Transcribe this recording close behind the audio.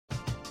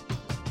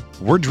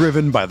We're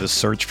driven by the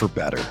search for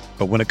better.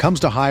 But when it comes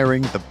to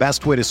hiring, the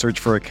best way to search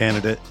for a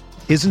candidate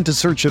isn't to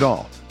search at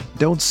all.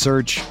 Don't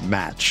search,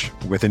 match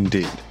with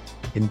Indeed.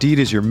 Indeed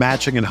is your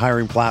matching and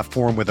hiring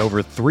platform with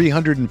over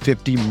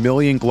 350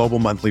 million global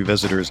monthly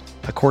visitors,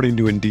 according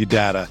to Indeed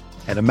data,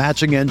 and a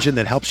matching engine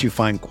that helps you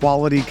find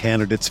quality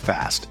candidates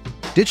fast.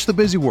 Ditch the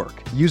busy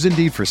work. Use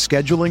Indeed for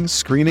scheduling,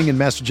 screening, and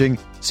messaging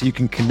so you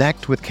can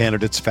connect with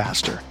candidates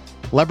faster.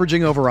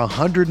 Leveraging over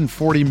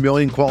 140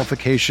 million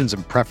qualifications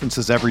and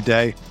preferences every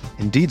day,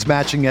 Indeed's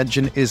matching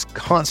engine is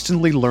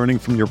constantly learning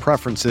from your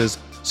preferences,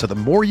 so the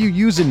more you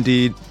use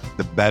Indeed,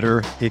 the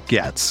better it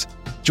gets.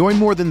 Join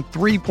more than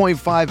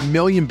 3.5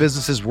 million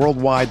businesses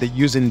worldwide that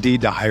use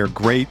Indeed to hire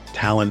great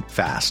talent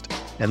fast.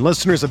 And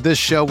listeners of this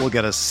show will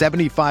get a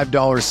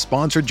 $75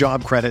 sponsored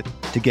job credit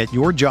to get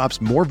your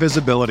jobs more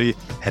visibility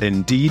at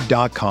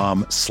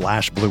Indeed.com/Blue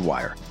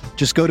Wire.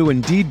 Just go to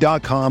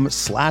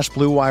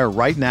Indeed.com/Blue Wire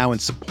right now and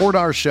support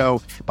our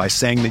show by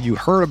saying that you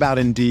heard about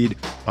Indeed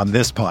on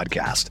this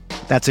podcast.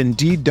 That's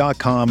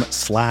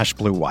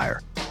Indeed.com/Blue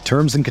Wire.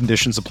 Terms and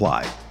conditions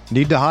apply.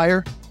 Need to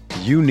hire?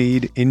 You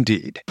need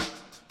Indeed.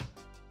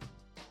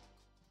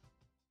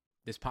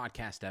 This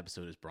podcast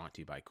episode is brought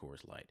to you by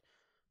Coors Light.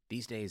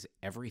 These days,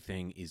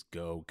 everything is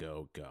go,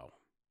 go, go.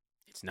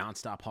 It's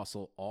nonstop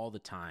hustle all the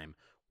time.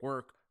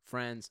 Work,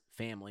 friends,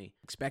 family,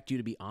 expect you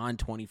to be on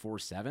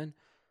 24/7.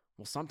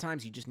 Well,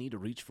 sometimes you just need to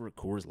reach for a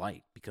Coors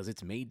Light because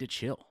it's made to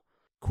chill.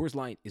 Coors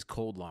Light is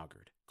cold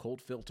lagered,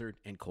 cold filtered,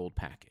 and cold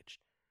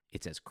packaged.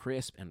 It's as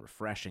crisp and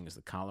refreshing as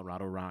the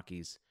Colorado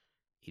Rockies.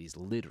 It is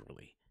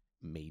literally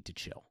made to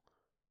chill.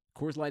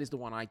 Coors Light is the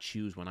one I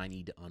choose when I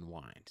need to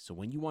unwind. So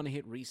when you want to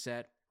hit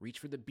reset, reach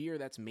for the beer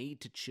that's made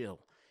to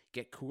chill.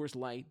 Get Coors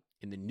Light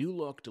in the new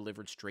look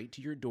delivered straight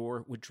to your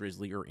door with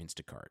Drizzly or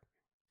Instacart.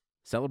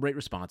 Celebrate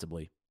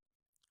responsibly.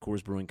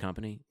 Coors Brewing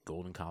Company,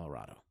 Golden,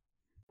 Colorado.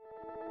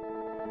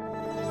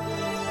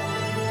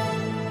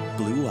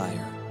 Blue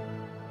Wire.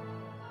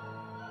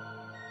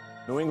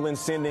 New England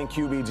sending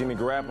QB Jimmy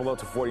Garoppolo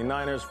to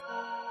 49ers.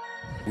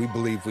 We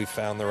believe we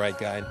found the right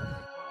guy.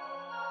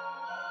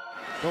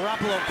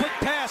 Garoppolo, quick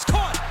pass,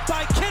 caught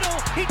by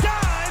Kittle. He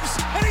dives,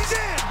 and he's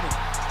in.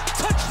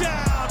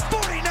 Touchdown,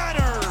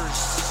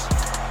 49ers.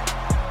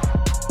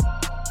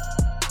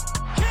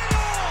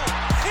 Kittle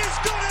is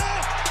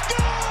gonna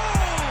go.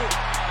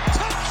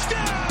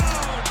 Touchdown.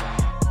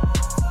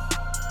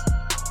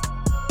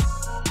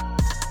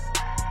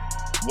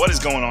 What is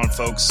going on,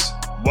 folks?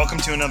 Welcome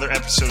to another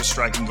episode of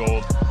Striking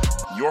Gold,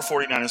 your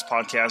 49ers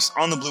podcast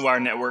on the Blue Wire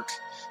Network.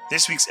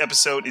 This week's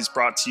episode is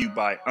brought to you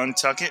by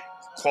Untuck It,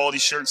 quality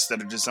shirts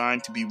that are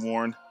designed to be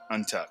worn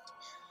untucked.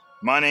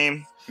 My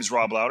name is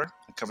Rob Louder.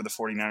 I cover the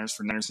 49ers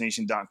for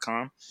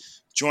NinersNation.com.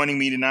 Joining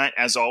me tonight,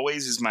 as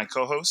always, is my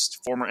co-host,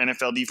 former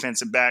NFL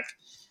defensive back,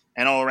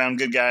 and all-around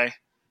good guy,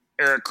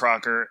 Eric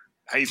Crocker.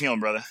 How you feeling,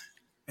 brother?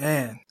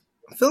 Man,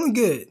 I'm feeling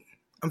good.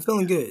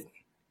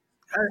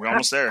 We're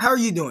almost there. How are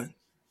you doing?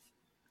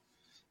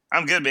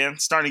 I'm good, man.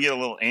 Starting to get a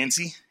little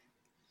antsy.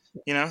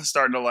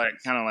 Starting to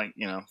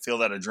feel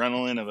that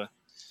adrenaline of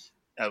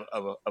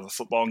a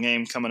football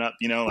game coming up.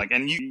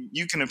 And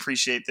you can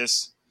appreciate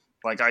this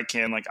like I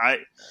can.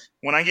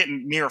 When I get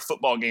near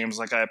football games,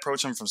 I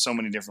approach them from so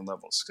many different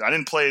levels. I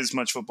didn't play as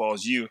much football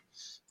as you,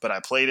 but I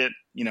played it.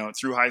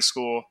 Through high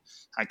school,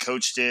 I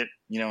coached it.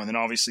 And then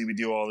obviously we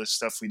do all this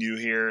stuff we do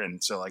here.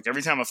 And so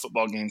every time a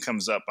football game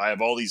comes up, I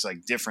have all these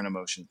different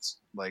emotions,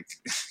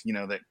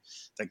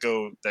 that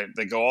go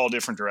all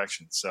different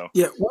directions. So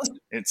yeah,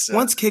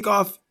 once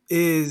kickoff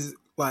is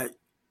I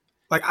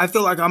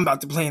feel like I'm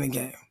about to play in a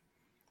game.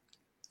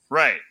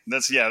 Right.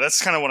 That's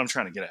kind of what I'm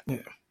trying to get at. Yeah.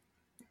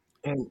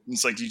 And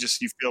it's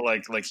you feel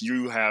like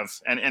you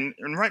have, and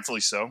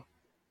rightfully so.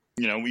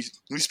 We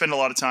spend a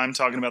lot of time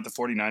talking about the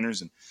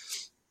 49ers and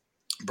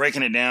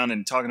breaking it down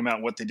and talking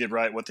about what they did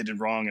right, what they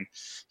did wrong. And,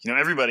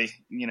 everybody,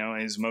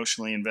 is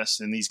emotionally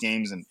invested in these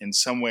games in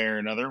some way or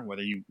another,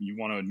 whether you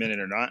want to admit it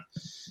or not.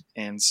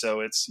 And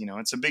so it's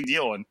a big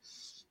deal. And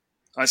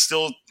I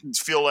still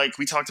feel like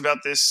we talked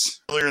about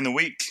this earlier in the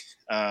week.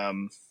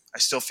 I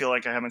still feel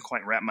like I haven't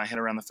quite wrapped my head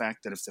around the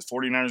fact that if the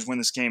 49ers win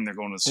this game, they're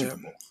going to the Super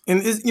Bowl.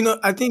 And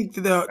I think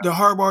the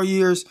Harbaugh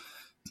years,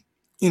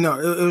 it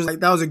was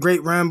that was a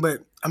great run,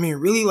 but I mean,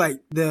 really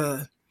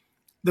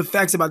the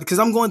facts about it, because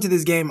I'm going to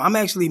this game. I'm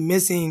actually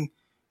missing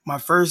my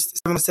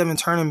first 7-7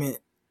 tournament.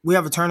 We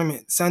have a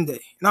tournament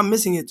Sunday, and I'm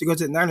missing it to go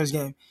to the Niners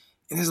game.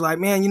 And it's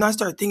man, I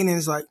start thinking, and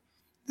it's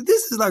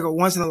this is a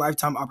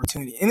once-in-a-lifetime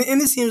opportunity. And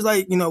it seems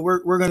like,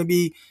 we're going to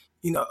be,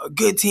 a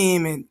good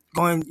team and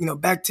going,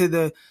 back to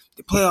the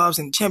playoffs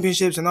and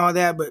championships and all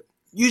that, but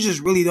you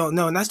just really don't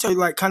know. And I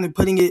started kind of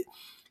putting it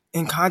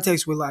in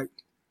context with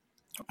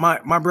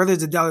my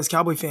brother's a Dallas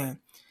Cowboy fan,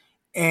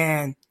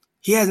 and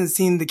he hasn't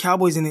seen the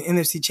Cowboys in the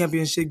NFC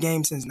Championship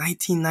game since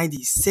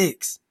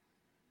 1996.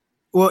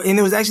 Well, and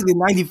it was actually the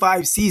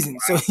 95 season.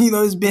 So,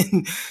 it's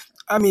been,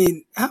 how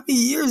many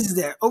years is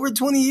that? Over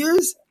 20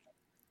 years?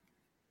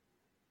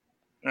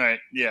 All right.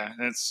 Yeah.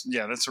 That's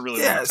a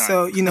really long time.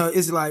 So,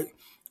 it's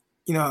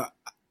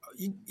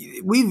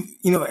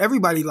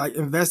everybody like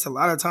invests a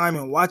lot of time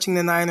in watching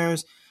the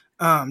Niners,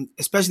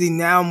 especially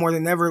now more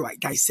than ever, like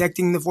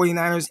dissecting the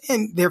 49ers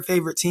and their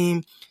favorite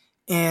team.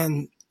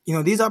 And,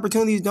 these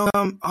opportunities don't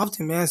come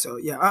often, man. So,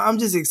 yeah, I'm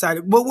just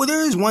excited. But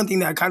there is one thing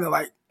that kind of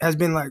like has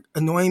been like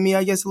annoying me,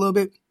 I guess, a little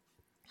bit.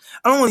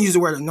 I don't want to use the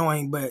word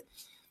annoying, but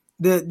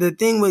the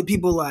thing with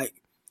people like,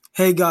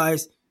 hey,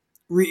 guys,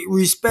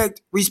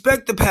 respect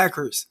the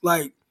Packers.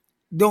 Like,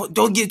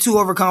 don't get too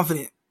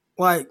overconfident.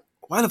 Like,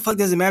 why the fuck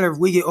does it matter if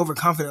we get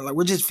overconfident? Like,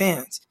 we're just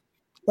fans.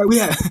 Like,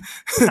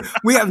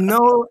 we have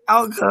no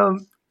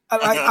outcome.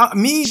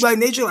 Me by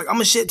nature, like, I'm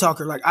a shit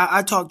talker. Like,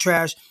 I talk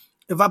trash.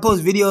 If I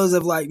post videos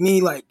of like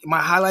me, like my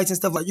highlights and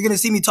stuff, like you're gonna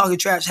see me talking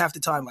trash half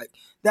the time. Like,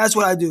 that's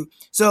what I do.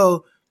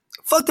 So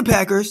fuck the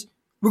Packers.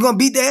 We're gonna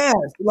beat their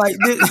ass. Like,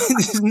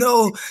 there's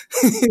no,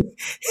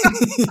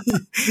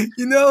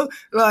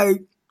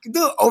 like,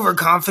 they're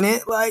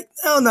overconfident. Like,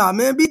 hell no,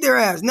 man, beat their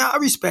ass. Now I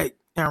respect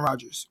Aaron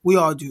Rodgers. We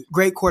all do.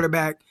 Great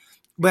quarterback.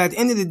 But at the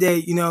end of the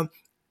day,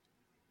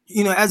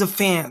 as a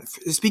fan,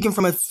 speaking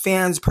from a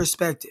fan's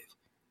perspective,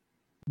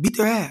 beat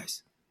their ass.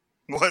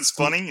 What's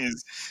funny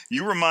is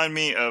you remind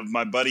me of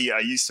my buddy I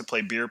used to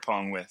play beer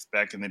pong with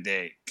back in the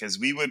day, because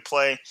we would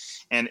play,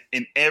 and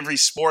in every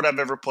sport I've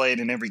ever played,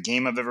 in every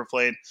game I've ever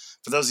played,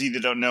 for those of you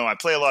that don't know, I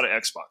play a lot of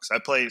Xbox. I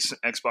play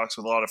Xbox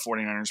with a lot of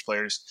 49ers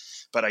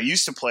players, but I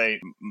used to play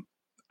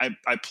 –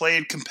 I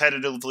played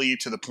competitively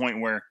to the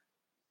point where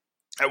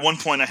at one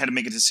point I had to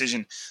make a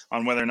decision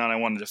on whether or not I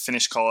wanted to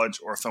finish college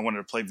or if I wanted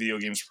to play video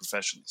games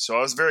professionally. So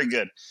I was very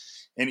good.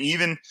 And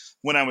even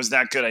when I was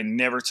that good, I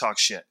never talked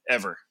shit,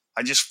 ever.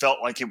 I just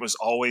felt like it was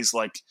always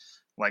like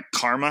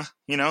karma,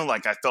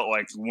 like I felt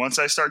like once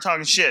I start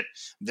talking shit,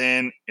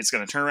 then it's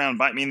going to turn around and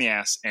bite me in the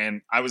ass.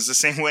 And I was the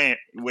same way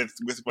with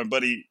my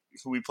buddy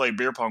who we played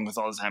beer pong with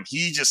all the time.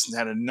 He just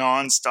had a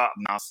nonstop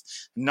mouth,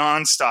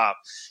 nonstop.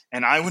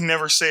 And I would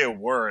never say a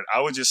word.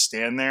 I would just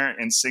stand there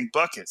and sink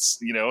buckets,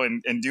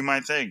 and do my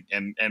thing.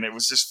 And it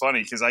was just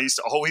funny because I used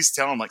to always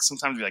tell him, like,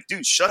 sometimes be like,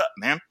 dude, shut up,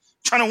 man.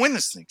 I'm trying to win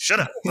this thing. Shut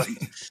up. Like,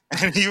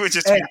 and he would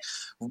just be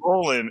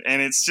rolling.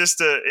 And it's just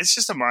a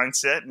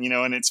mindset,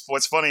 and it's,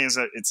 what's funny is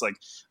that it's like,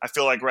 I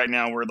feel like right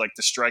now we're like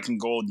the striking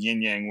gold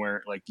yin yang,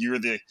 where like you're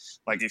the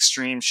like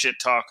extreme shit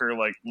talker,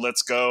 like,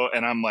 let's go.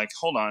 And I'm like,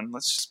 hold on,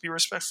 let's just be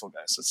respectful,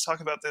 guys. Let's talk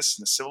about this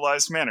in a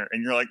civilized manner.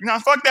 And you're like, no,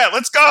 fuck that.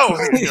 Let's go.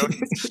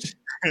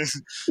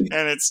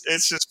 And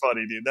it's just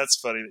funny, dude. That's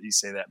funny that you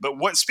say that.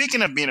 But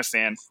speaking of being a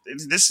fan,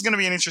 this is going to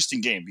be an interesting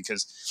game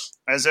because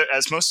as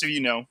most of you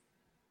know,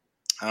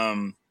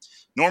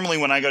 normally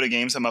when I go to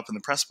games, I'm up in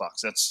the press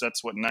box.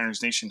 That's what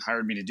Niners Nation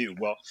hired me to do.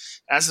 Well,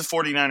 as the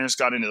 49ers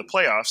got into the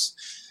playoffs,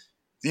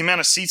 the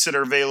amount of seats that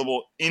are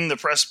available in the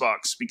press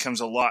box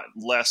becomes a lot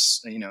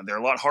less. They're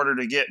a lot harder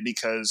to get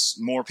because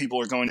more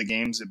people are going to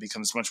games. It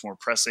becomes much more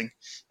pressing.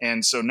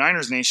 And so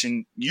Niners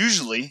Nation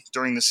usually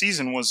during the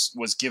season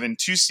was given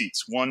 2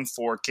 seats, one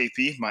for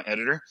KP, my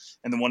editor,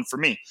 and the one for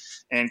me.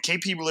 And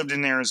KP lived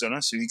in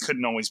Arizona, so he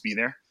couldn't always be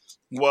there.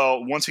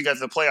 Well, once we got to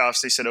the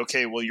playoffs, they said,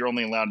 okay, well, you're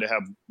only allowed to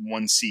have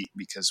 1 seat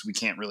because we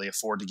can't really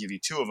afford to give you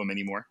 2 of them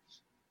anymore.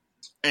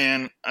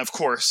 And, of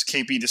course,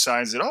 KP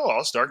decides that,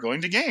 I'll start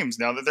going to games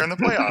now that they're in the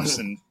playoffs.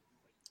 And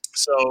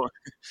so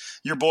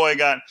your boy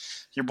got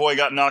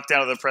knocked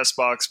out of the press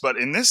box. But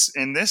at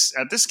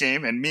this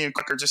game, and me and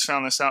Quacker just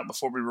found this out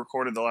before we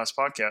recorded the last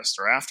podcast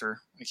or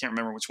after. I can't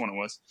remember which one it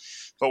was.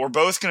 But we're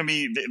both going to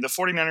be – the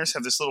 49ers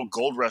have this little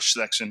Gold Rush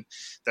section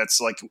that's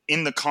like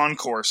in the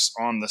concourse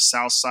on the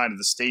south side of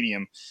the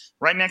stadium,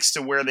 right next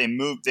to where they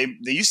moved. They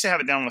used to have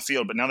it down on the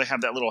field, but now they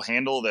have that little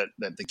handle that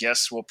the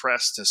guests will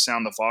press to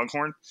sound the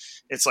foghorn.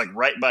 It's like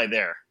right by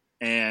there.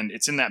 And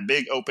it's in that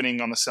big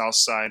opening on the south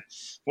side.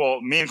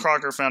 Well, me and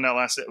Crocker found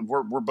out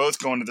we're both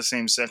going to the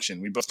same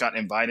section. We both got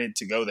invited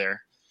to go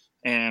there.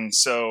 And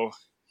so,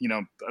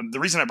 the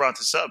reason I brought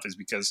this up is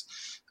because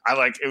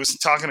it was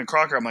talking to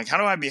Crocker. I'm like, how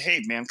do I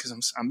behave, man? Because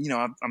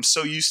I'm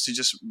so used to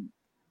just,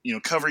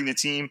 covering the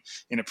team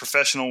in a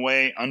professional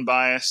way,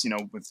 unbiased,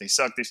 if they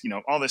suck, this,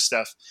 all this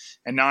stuff.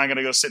 And now I got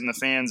to go sit in the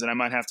fans and I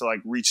might have to like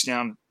reach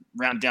down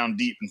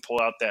deep and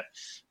pull out that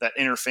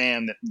inner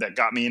fan that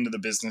got me into the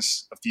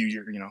business a few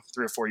years,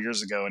 3 or 4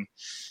 years ago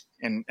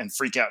and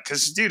freak out.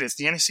 Cause dude, it's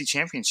the NFC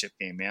Championship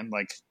game, man.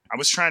 Like I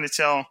was trying to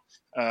tell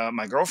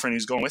my girlfriend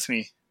who's going with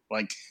me,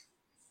 like,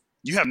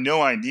 you have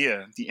no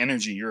idea the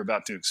energy you're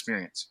about to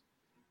experience.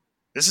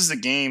 This is the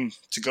game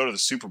to go to the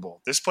Super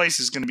Bowl. This place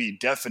is going to be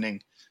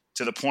deafening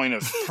to the point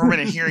of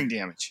permanent hearing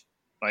damage.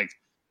 Like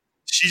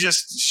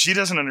she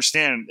doesn't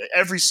understand.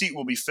 Every seat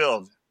will be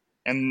filled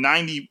and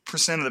 90%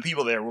 of the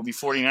people there will be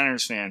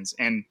 49ers fans.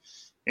 And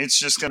it's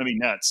just going to be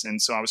nuts.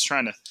 And so I was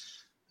trying to,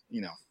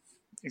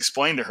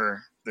 explain to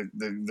her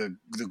the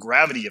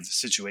gravity of the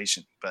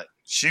situation, but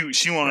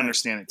she won't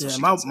understand it.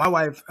 Yeah. My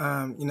wife,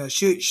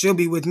 she'll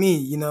be with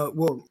me,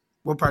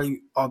 we'll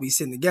probably all be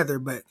sitting together,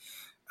 but,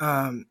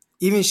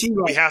 even she,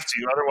 we have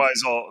to,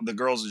 otherwise all the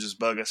girls will just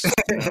bug us.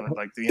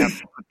 Like we have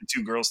to put the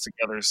 2 girls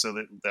together so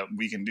that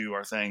we can do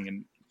our thing.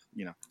 And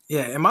Yeah,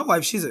 and my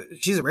wife, she's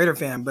a Raider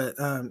fan, but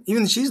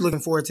even she's looking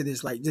forward to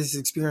this, like this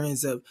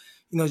experience of,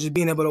 just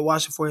being able to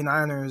watch the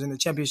 49ers in the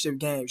championship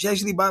game. She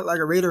actually bought like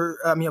a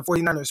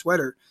 49ers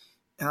sweater.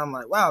 And I'm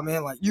like, wow,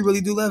 man, like you really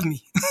do love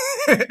me.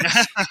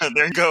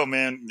 There you go,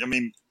 man. I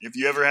mean, if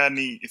you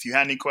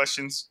had any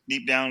questions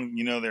deep down,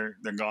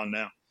 they're gone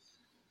now.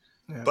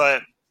 Yeah.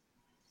 But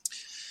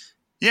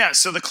yeah,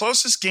 so the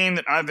closest game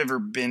that I've ever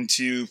been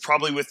to,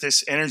 probably with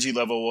this energy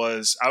level,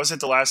 was I was at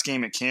the last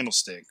game at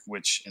Candlestick,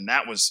 and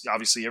that was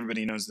obviously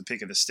everybody knows the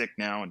pick of the stick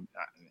now, and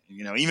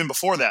even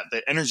before that,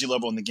 the energy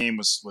level in the game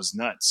was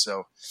nuts.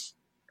 So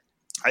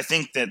I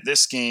think that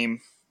this game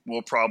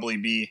will probably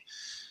be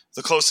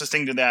the closest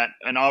thing to that,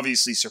 and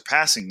obviously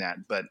surpassing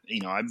that. But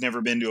I've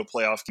never been to a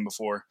playoff game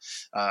before.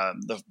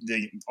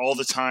 Throughout all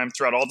the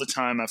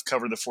time I've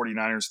covered the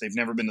 49ers, they've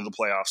never been to the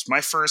playoffs. My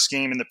first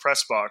game in the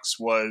press box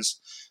was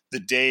the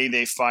day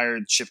they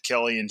fired Chip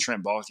Kelly and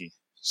Trent Baalke.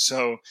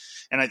 So,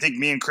 and I think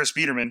me and Chris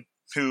Biederman,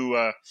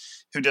 who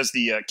does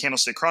the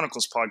Candlestick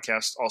Chronicles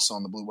podcast, also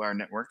on the Blue Wire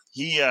Network,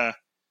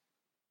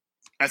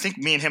 I think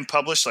me and him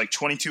published like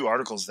 22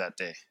 articles that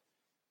day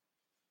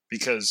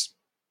because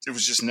it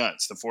was just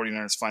nuts. The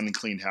 49ers finally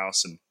cleaned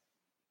house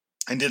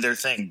and did their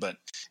thing. But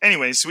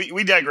anyways,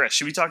 we digress.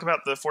 Should we talk about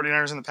the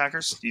 49ers and the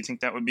Packers? Do you think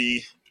that would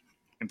be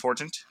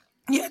important?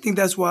 Yeah, I think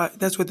that's what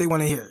they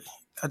want to hear.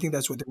 I think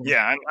that's what they want.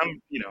 Yeah,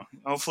 I'm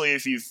hopefully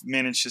if you've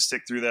managed to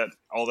stick through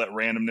all that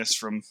randomness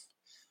from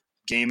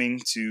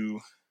gaming to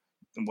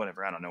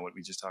whatever, I don't know what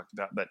we just talked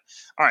about. But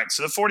all right,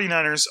 so the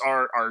 49ers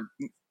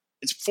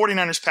it's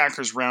 49ers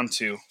Packers round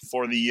 2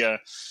 for the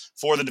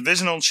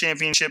divisional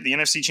championship, the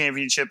NFC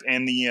Championship,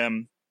 and the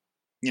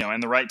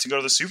and the right to go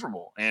to the Super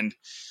Bowl. And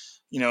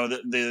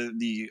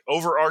the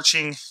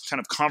overarching kind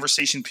of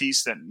conversation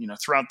piece that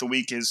throughout the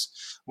week is,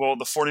 well,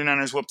 the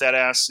 49ers whooped that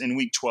ass in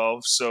week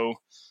 12, so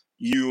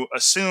you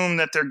assume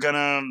that they're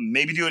gonna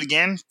maybe do it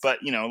again. But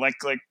like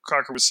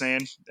Crocker was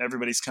saying,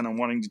 everybody's kind of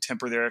wanting to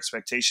temper their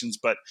expectations.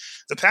 But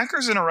the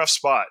Packers are in a rough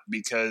spot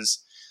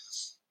because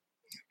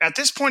at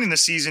this point in the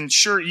season,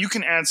 sure, you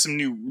can add some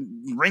new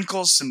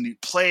wrinkles, some new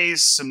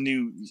plays, some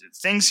new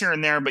things here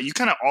and there, but you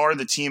kind of are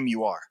the team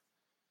you are.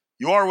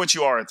 You are what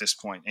you are at this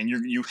point, and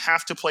you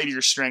have to play to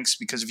your strengths,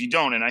 because if you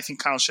don't, and I think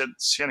Kyle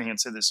Shanahan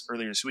said this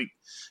earlier this week,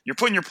 you're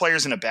putting your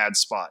players in a bad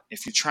spot.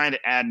 If you're trying to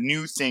add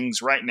new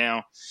things right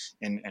now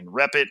and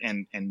rep it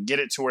and get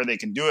it to where they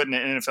can do it in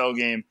an NFL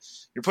game,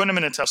 you're putting them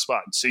in a tough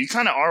spot. So you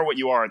kind of are what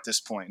you are at this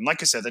point. And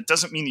like I said, that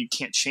doesn't mean you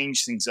can't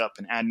change things up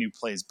and add new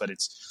plays, but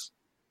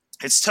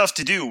it's tough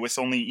to do with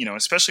only,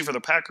 especially for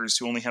the Packers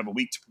who only have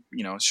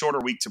a shorter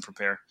week to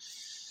prepare.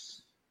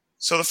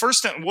 So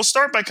we'll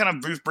start by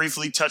kind of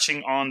briefly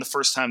touching on the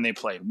first time they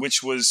played,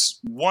 which was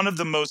one of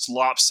the most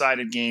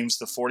lopsided games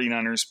the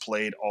 49ers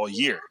played all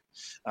year.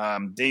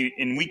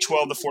 In week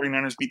 12, the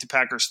 49ers beat the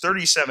Packers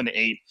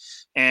 37-8,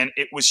 and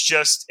it was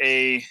just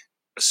the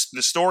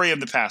story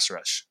of the pass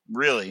rush.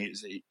 Really,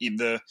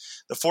 the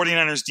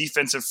 49ers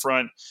defensive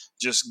front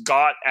just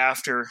got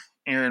after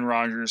Aaron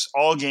Rodgers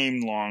all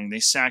game long.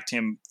 They sacked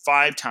him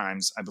 5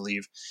 times, I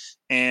believe,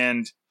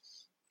 and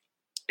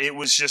it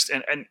was just,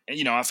 and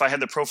if I had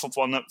the Pro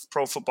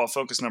Football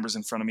Focus numbers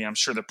in front of me, I'm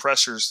sure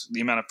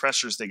the amount of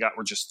pressures they got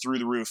were just through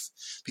the roof,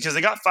 because they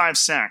got 5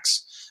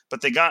 sacks,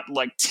 but they got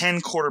like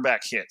 10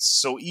 quarterback hits.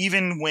 So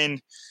even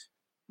when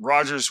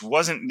Rodgers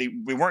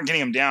we weren't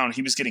getting him down,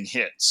 he was getting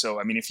hit. So,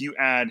 I mean, if you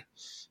add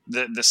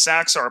the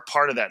sacks are a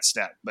part of that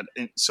stat, but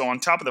so on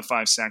top of the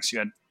 5 sacks, you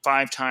had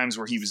 5 times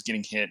where he was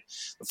getting hit.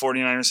 The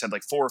 49ers had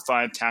like 4 or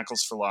 5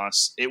 tackles for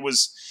loss. It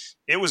was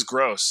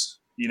gross.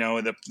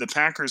 The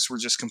Packers were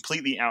just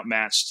completely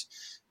outmatched.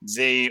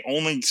 They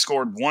only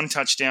scored 1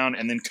 touchdown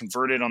and then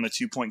converted on the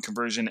 2-point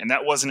conversion, and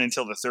that wasn't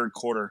until the third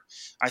quarter.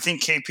 I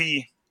think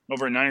KP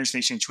over at Niners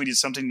Nation tweeted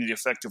something to the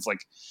effect of, like,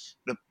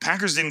 the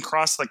Packers didn't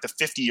cross like the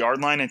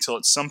 50-yard line until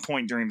at some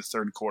point during the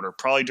third quarter,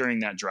 probably during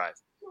that drive.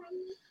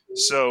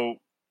 So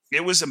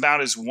it was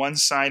about as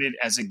one-sided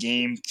as a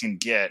game can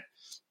get.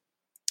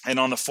 And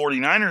on the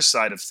 49ers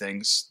side of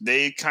things,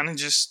 they kind of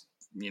just,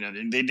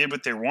 they did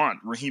what they want.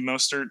 Raheem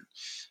Mostert,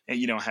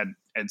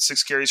 had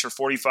 6 carries for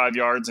 45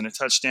 yards and a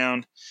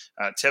touchdown.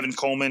 Tevin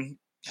Coleman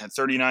had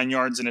 39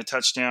 yards and a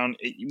touchdown.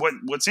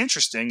 What's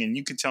interesting, and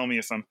you could tell me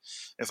if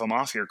I'm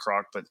off here,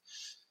 Croc, but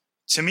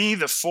to me,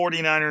 the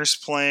 49ers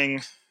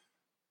playing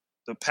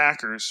the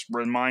Packers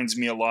reminds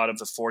me a lot of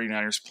the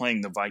 49ers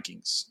playing the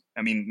Vikings.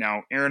 I mean,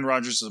 now Aaron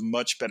Rodgers is a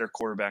much better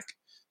quarterback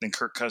than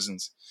Kirk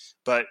Cousins,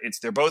 but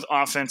they're both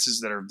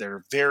offenses that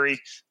are very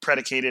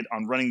predicated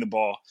on running the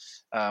ball.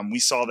 We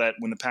saw that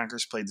when the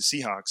Packers played the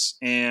Seahawks,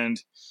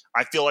 and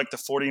I feel like the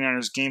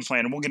 49ers game plan,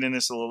 and we'll get into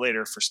this a little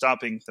later, for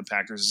stopping the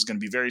Packers is going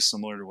to be very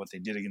similar to what they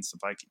did against the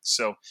Vikings.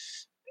 So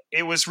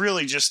it was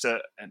really just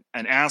an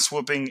ass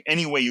whooping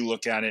any way you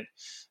look at it.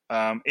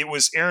 It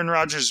was Aaron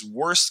Rodgers'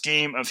 worst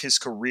game of his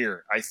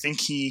career. I think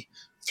he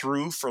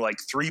threw for like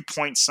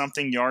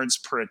 3-point-something yards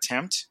per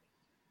attempt.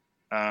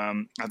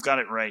 I've got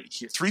it right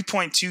here.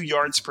 3.2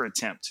 yards per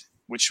attempt,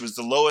 which was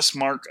the lowest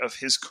mark of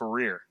his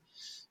career.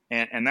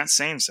 And that's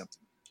saying something.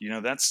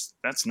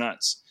 That's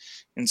nuts.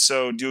 And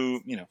so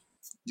do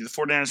the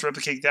 49ers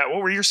replicate that?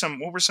 What were some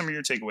of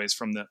your takeaways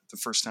from the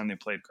first time they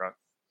played, Croc?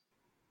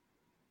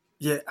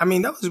 Yeah, I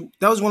mean that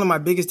was one of my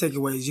biggest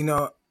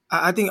takeaways.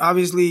 I think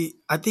obviously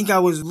I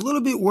was a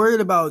little bit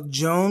worried about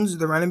Jones,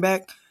 the running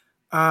back.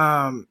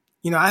 I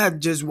had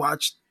just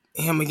watched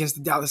him against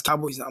the Dallas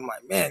Cowboys, and I'm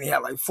like, man, he had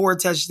like 4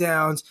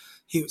 touchdowns.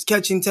 He was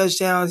catching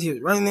touchdowns. He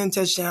was running in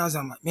touchdowns.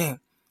 I'm like, man,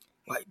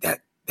 like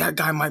that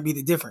guy might be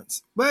the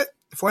difference. But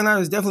the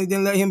 49ers definitely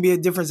didn't let him be a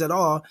difference at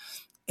all.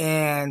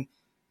 And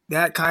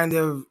that kind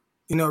of,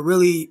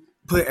 really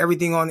put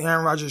everything on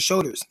Aaron Rodgers'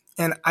 shoulders.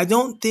 And I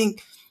don't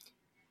think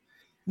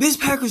this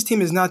Packers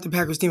team is not the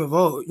Packers team of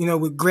old,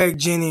 with Greg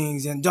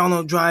Jennings and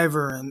Donald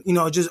Driver and,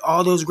 just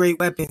all those great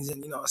weapons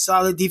and, a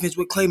solid defense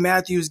with Clay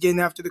Matthews getting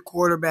after the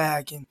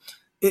quarterback. And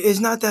it's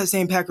not that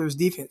same Packers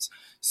defense.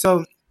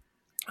 So,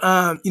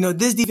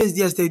 this defense,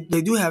 yes, they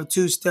do have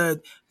 2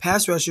 stud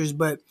pass rushers,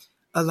 but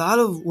a lot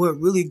of what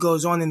really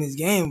goes on in this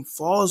game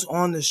falls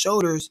on the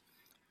shoulders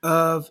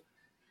of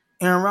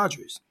Aaron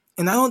Rodgers.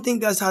 And I don't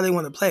think that's how they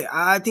want to play.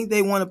 I think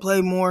they want to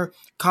play more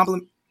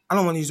I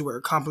don't want to use the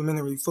word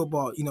complimentary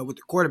football, with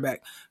the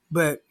quarterback,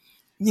 but,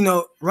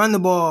 run the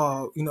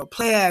ball,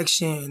 play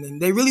action. And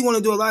they really want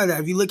to do a lot of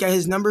that. If you look at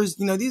his numbers,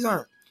 they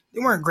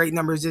weren't great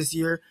numbers this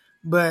year,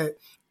 but,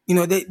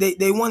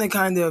 they want to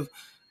kind of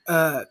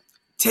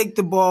take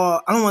the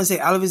ball, I don't want to say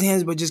out of his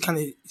hands, but just kind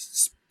of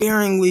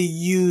sparingly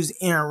use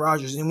Aaron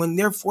Rodgers. And when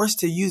they're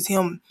forced to use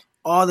him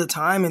all the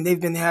time, and they've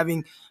been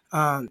having,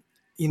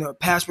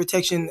 pass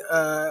protection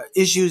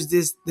issues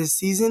this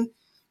season,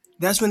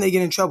 that's when they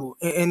get in trouble.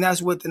 And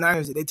that's what the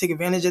Niners did. They take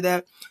advantage of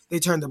that. They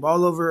turned the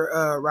ball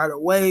over right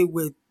away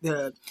with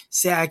the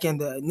sack, and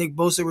Nick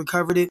Bosa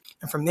recovered it.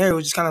 And from there, it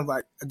was just kind of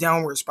like a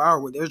downward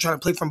spiral where they were trying to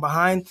play from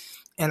behind.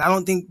 And I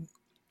don't think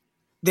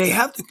they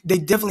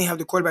definitely have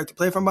the quarterback to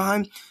play from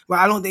behind, but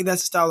I don't think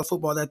that's the style of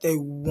football that they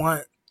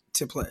want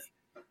to play.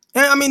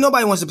 And I mean,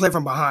 nobody wants to play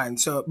from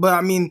behind. So, but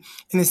I mean,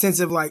 in the sense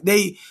of like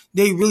they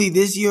really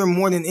this year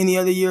more than any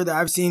other year that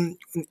I've seen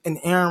an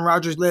Aaron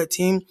Rodgers led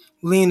team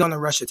leaned on the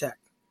rush attack.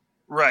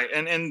 Right,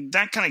 and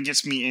that kind of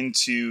gets me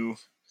into,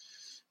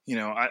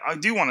 I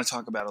do want to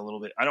talk about it a little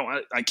bit.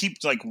 I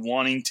keep like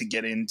wanting to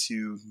get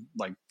into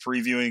like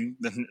previewing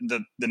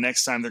the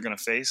next time they're going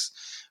to face,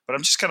 but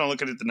I'm just kind of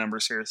looking at the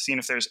numbers here, seeing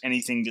if there's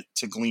anything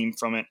to glean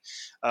from it.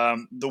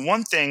 The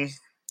one thing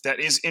that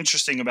is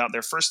interesting about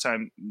their first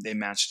time they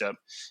matched up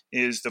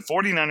is the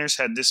 49ers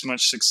had this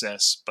much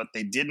success, but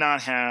they did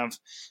not have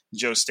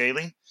Joe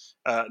Staley.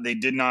 They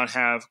did not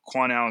have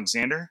Quan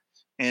Alexander.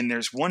 And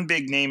there's one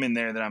big name in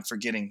there that I'm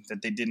forgetting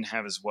that they didn't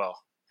have as well.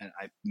 And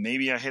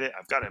maybe I hit it.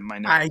 I've got it in my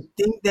notes. I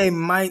think they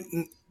might.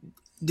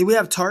 Did we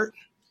have Tart?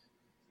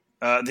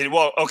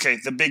 Okay.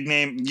 The big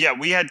name. Yeah,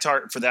 we had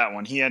Tart for that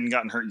one. He hadn't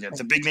gotten hurt yet.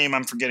 The big name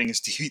I'm forgetting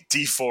is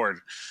D Ford.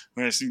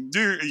 So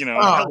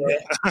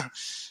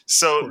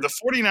the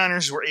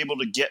 49ers were able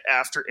to get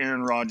after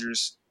Aaron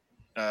Rodgers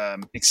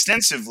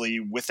extensively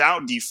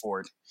without D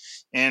Ford.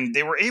 And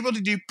they were able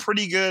to do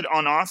pretty good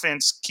on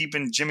offense,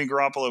 keeping Jimmy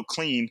Garoppolo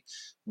clean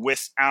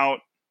without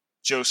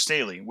Joe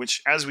Staley,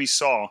 which, as we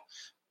saw,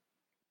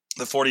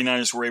 the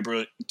 49ers were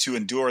able to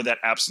endure that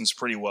absence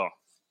pretty well.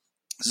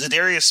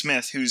 Zadarius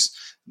Smith, who's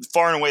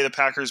far and away the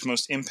Packers'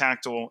 most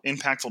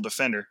impactful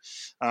defender,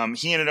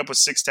 he ended up with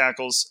 6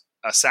 tackles,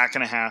 a sack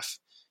and a half,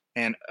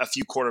 and a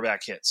few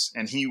quarterback hits.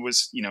 And he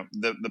was,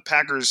 the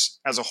Packers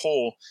as a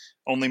whole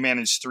only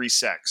managed 3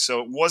 sacks.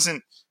 So it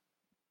wasn't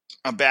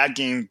a bad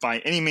game by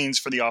any means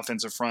for the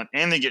offensive front,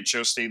 and they get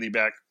Joe Staley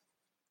back.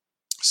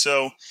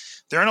 So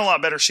they're in a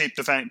lot better shape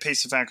to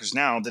pace the Packers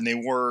now than they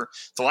were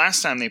the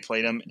last time they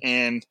played them,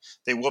 and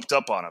they whooped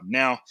up on them.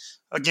 Now,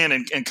 again,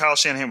 and Kyle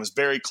Shanahan was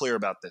very clear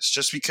about this.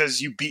 Just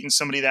because you've beaten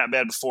somebody that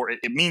bad before,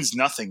 it means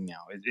nothing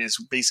now. It is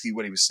basically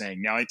what he was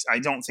saying. Now, I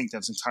don't think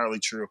that's entirely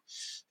true.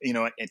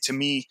 To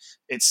me,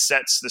 it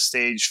sets the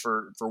stage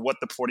for what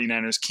the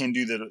 49ers can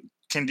do to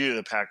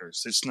the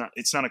Packers.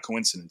 It's not a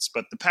coincidence.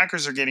 But the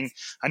Packers are getting,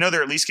 I know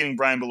they're at least getting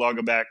Brian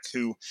Bulaga back,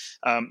 who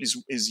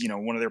is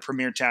one of their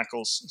premier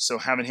tackles. So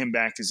having him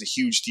back is a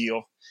huge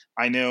deal.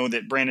 I know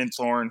that Brandon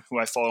Thorne, who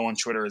I follow on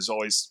Twitter, is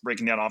always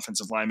breaking down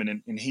offensive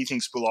linemen, and he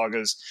thinks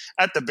Bulaga's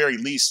at the very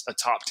least a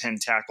top 10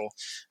 tackle.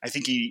 I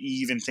think he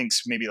even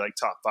thinks maybe like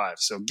top 5.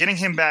 So getting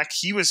him back,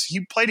 he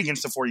played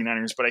against the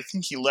 49ers, but I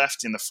think he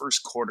left in the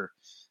first quarter.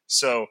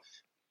 So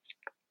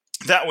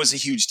that was a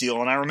huge deal.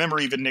 And I remember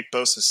even Nick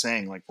Bosa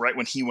saying, like, right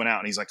when he went out,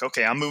 and he's like,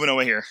 okay, I'm moving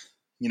over here.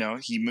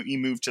 He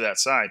moved to that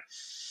side.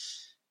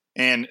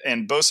 And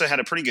Bosa had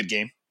a pretty good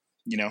game.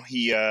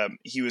 He had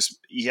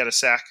a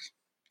sack,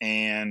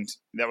 and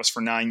that was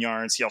for 9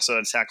 yards. He also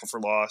had a tackle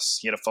for loss.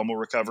 He had a fumble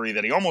recovery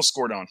that he almost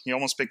scored on. He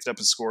almost picked it up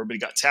and scored, but he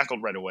got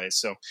tackled right away.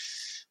 So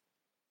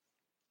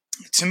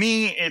to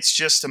me, it's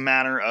just a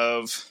matter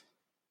of,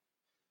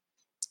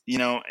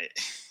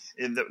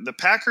 the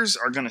Packers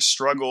are going to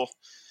struggle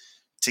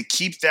to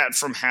keep that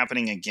from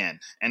happening again.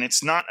 And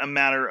it's not a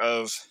matter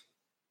of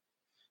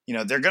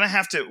they're going to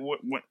have to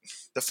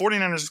 – the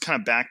 49ers have kind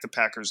of backed the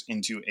Packers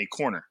into a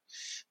corner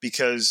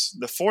because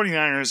the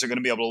 49ers are going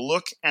to be able to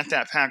look at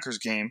that Packers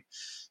game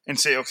and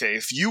say, okay,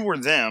 if you were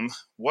them,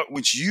 what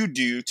would you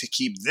do to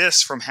keep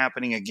this from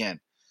happening again?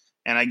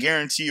 And I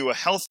guarantee you a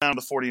healthy amount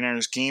of the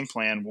 49ers game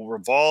plan will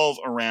revolve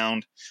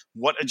around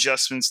what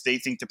adjustments they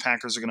think the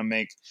Packers are going to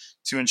make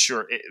to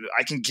ensure it.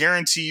 I can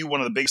guarantee you one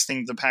of the biggest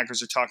things the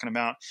Packers are talking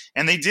about,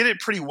 and they did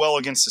it pretty well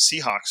against the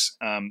Seahawks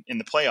in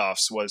the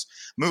playoffs, was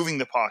moving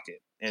the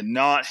pocket and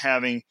not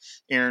having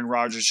Aaron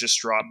Rodgers just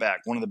drop back.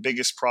 One of the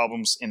biggest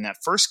problems in that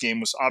first game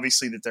was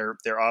obviously that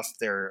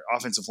their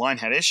offensive line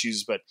had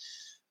issues, but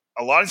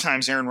a lot of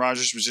times Aaron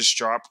Rodgers was just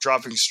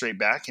dropping straight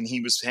back, and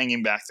he was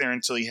hanging back there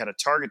until he had a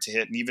target to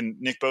hit. And even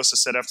Nick Bosa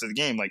said after the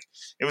game, like,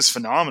 it was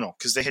phenomenal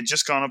because they had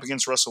just gone up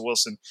against Russell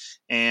Wilson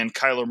and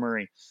Kyler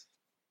Murray.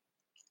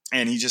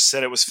 And he just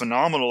said it was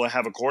phenomenal to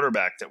have a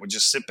quarterback that would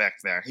just sit back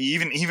there. He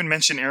even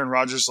mentioned Aaron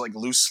Rodgers like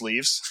loose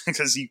sleeves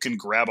because you can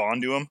grab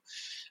onto him.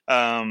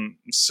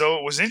 So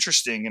it was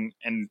interesting.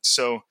 And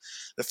so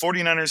the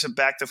 49ers have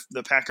backed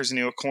the Packers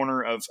into a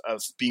corner of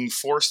being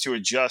forced to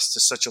adjust to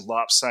such a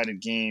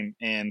lopsided game.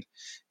 And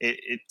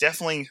it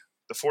definitely,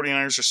 the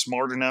 49ers are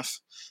smart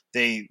enough.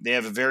 They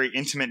have a very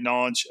intimate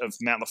knowledge of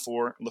Matt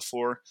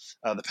LaFleur,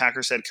 the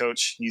Packers head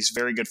coach. He's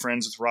very good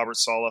friends with Robert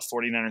Saleh,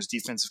 49ers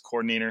defensive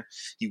coordinator.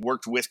 He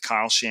worked with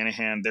Kyle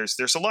Shanahan.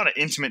 There's a lot of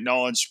intimate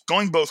knowledge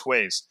going both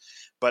ways.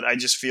 But I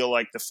just feel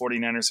like the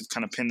 49ers have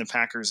kind of pinned the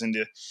Packers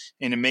into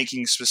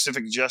making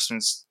specific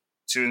adjustments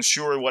to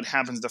ensure what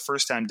happens the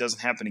first time doesn't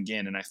happen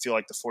again. And I feel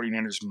like the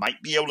 49ers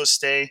might be able to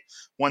stay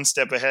one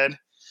step ahead.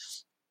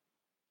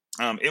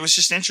 It was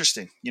just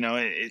interesting.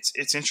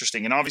 It's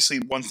interesting. And obviously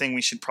one thing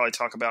we should probably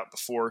talk about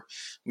before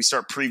we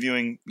start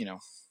previewing, and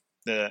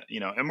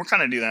we're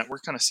kind of doing that. We're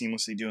kind of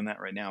seamlessly doing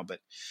that right now, but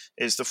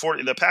is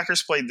the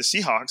Packers played the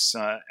Seahawks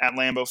at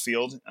Lambeau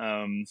Field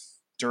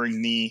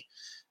during the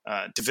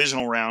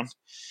divisional round,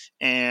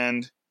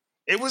 and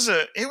it was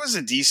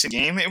a decent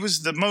game. It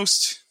was the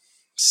most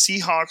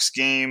Seahawks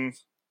game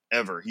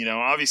ever.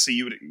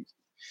 Obviously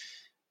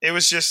it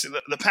was just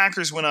the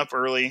Packers went up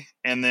early,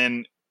 and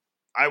then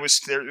I was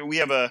there. We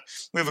have a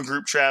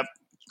group chat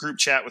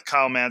with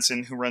Kyle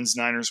Madsen, who runs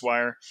Niners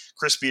Wire,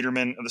 Chris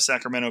Biederman of the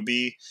Sacramento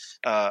Bee,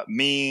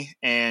 me,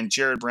 and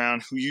Jared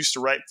Brown, who used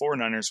to write for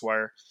Niners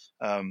Wire.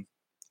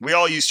 We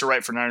all used to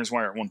write for Niners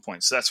Wire at one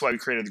point, so that's why we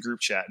created the group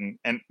chat.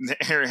 And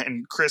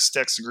Chris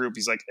texts the group.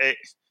 He's like, "Hey,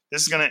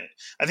 this is gonna."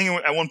 I think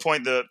at one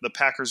point the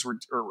Packers were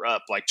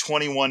up like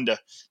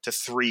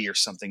 21-3 or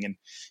something,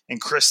 and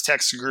Chris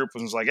texts the group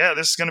and was like, "Yeah,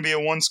 this is gonna be a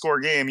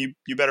one-score game.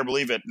 You better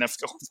believe it." And of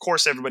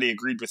course, everybody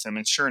agreed with him,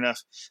 and sure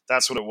enough,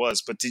 that's what it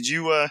was. But did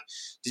you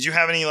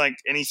have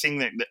anything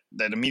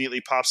that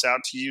immediately pops out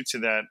to you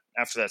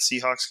after that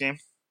Seahawks game?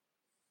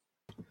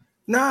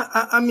 No,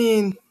 I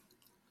mean,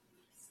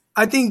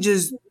 I think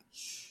just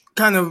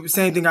kind of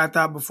same thing I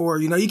thought before.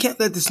 You can't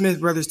let the Smith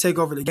brothers take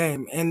over the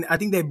game. And I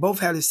think they both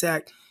had a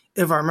sack,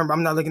 if I remember.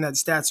 I'm not looking at the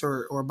stats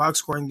or box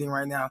score or anything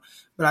right now.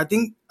 But I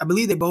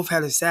believe they both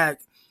had a sack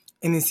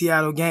in the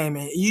Seattle game.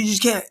 And you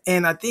just can't –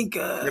 and I think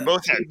they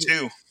both had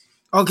two.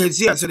 Okay,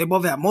 so they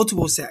both had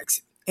multiple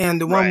sacks.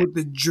 And the one with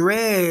the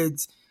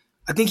dreads,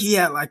 I think he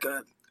had like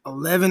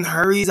 11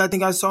 hurries, I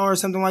think I saw, or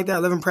something like that,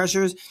 11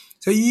 pressures.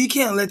 So you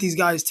can't let these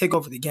guys take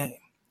over the game.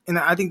 And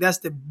I think that's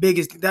the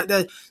biggest –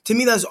 that to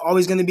me, that's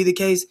always going to be the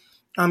case.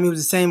 It was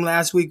the same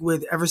last week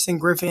with Everson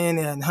Griffin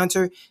and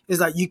Hunter. It's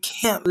like you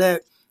can't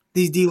let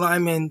these D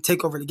linemen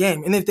take over the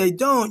game. And if they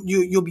don't,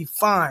 you'll be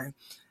fine.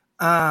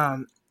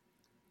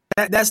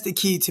 That's the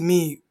key to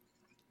me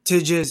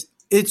to just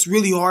 – it's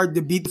really hard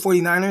to beat the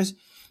 49ers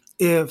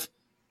if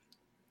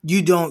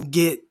you don't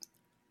get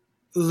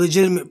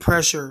legitimate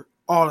pressure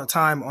all the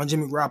time on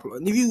Jimmy Garoppolo.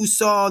 And if you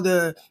saw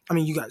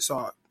you guys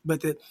saw it,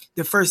 but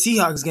the first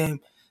Seahawks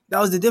game, that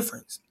was the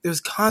difference. There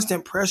was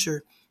constant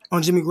pressure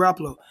on Jimmy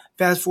Garoppolo.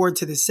 Fast forward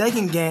to the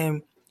second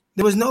game,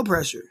 there was no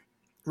pressure,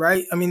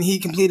 right? He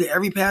completed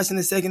every pass in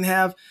the second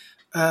half.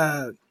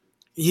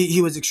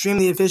 He was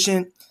extremely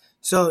efficient.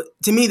 So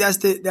to me, that's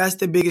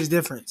the biggest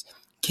difference.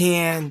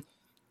 Can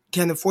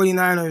the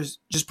 49ers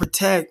just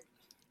protect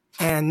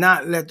and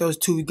not let those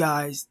two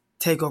guys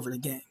take over the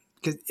game?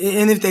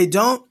 And if they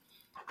don't,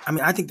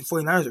 I think the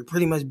 49ers are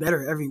pretty much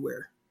better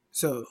everywhere.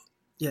 So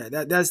yeah,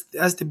 that's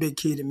the big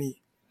key to me.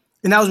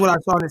 And that was what I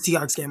saw in the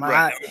Seahawks game.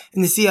 Right.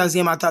 In the Seahawks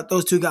game, I thought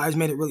those two guys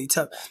made it really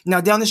tough. Now,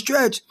 down the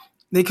stretch,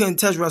 they couldn't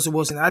touch Russell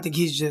Wilson. I think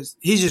he's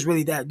just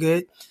really that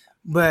good.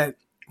 But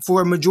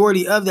for a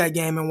majority of that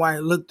game and why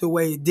it looked the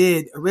way it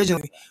did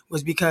originally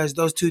was because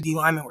those two D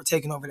linemen were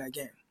taking over that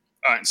game.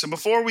 All right, so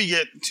before we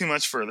get too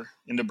much further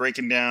into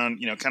breaking down,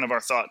 kind of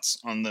our thoughts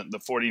on the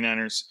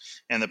 49ers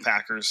and the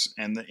Packers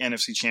and the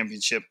NFC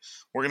Championship,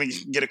 we're going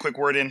to get a quick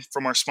word in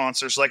from our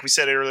sponsors. Like we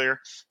said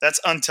earlier,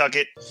 that's Untuck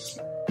It.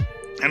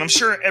 And I'm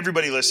sure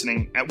everybody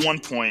listening at one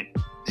point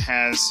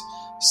has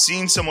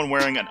seen someone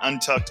wearing an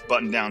untucked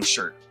button-down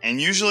shirt.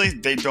 And usually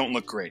they don't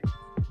look great.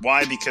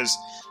 Why? Because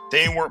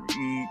they weren't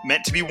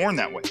meant to be worn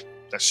that way.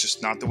 That's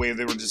just not the way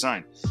they were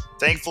designed.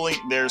 Thankfully,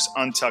 there's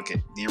Untuck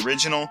It, the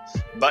original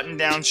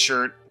button-down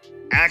shirt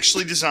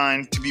actually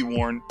designed to be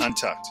worn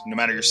untucked. No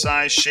matter your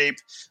size, shape,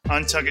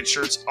 Untuck It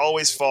shirts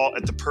always fall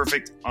at the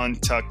perfect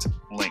untucked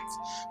length.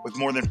 With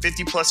more than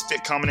 50 plus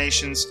fit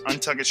combinations,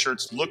 Untuck It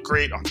shirts look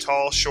great on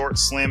tall, short,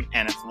 slim,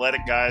 and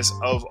athletic guys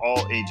of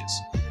all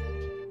ages.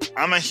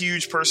 I'm a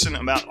huge person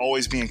about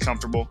always being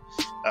comfortable.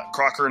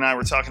 Crocker and I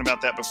were talking about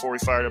that before we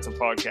fired up the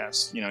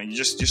podcast. You know, you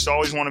just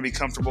always want to be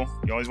comfortable.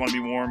 You always want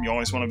to be warm. You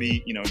always want to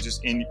be, you know,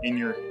 just in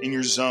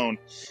your zone.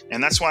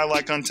 And that's why I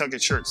like Untuck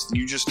It shirts.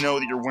 You just know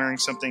that you're wearing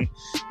something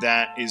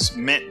that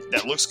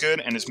looks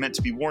good and is meant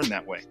to be worn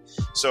that way.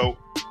 So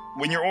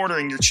when you're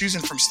ordering, you're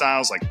choosing from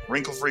styles like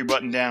wrinkle-free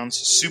button-downs,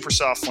 super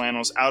soft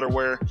flannels,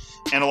 outerwear,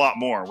 and a lot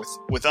more.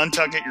 With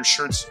Untuck It, your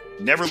shirts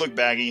never look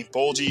baggy,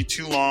 bulgy,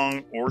 too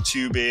long, or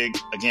too big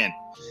again.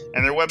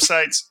 And their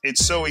websites,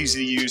 it's so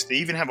easy to use. They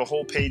even have a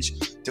whole page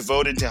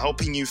devoted to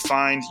helping you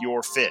find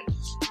your fit.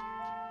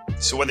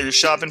 So whether you're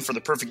shopping for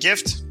the perfect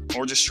gift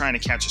or just trying to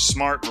catch a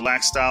smart,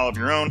 relaxed style of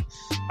your own,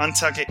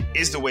 Untuck It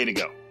is the way to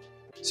go.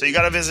 So you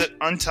got to visit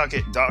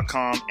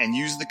untuckit.com and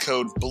use the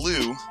code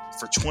BLUE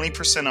for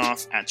 20%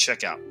 off at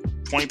checkout.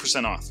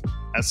 20% off.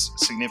 That's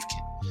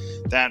significant.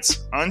 That's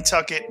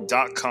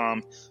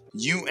untuckit.com,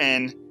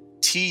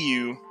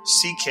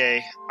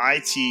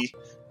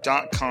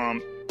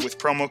 untuckit.com with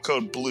promo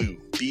code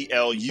BLUE,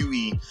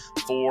 BLUE,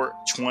 for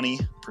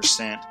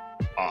 20%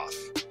 off.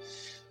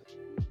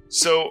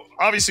 So,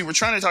 obviously, we're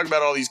trying to talk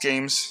about all these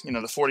games. You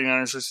know, the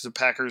 49ers versus the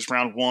Packers,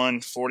 round one,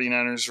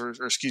 Packers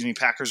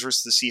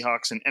versus the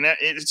Seahawks. And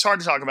it's hard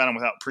to talk about them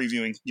without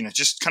previewing, you know,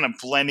 just kind of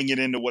blending it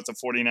into what the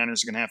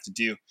 49ers are going to have to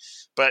do.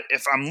 But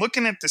if I'm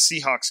looking at the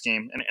Seahawks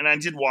game, and I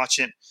did watch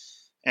it,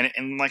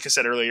 and like I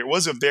said earlier, it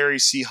was a very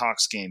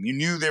Seahawks game. You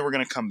knew they were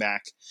going to come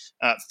back.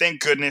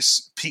 Thank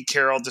goodness Pete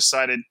Carroll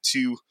decided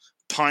to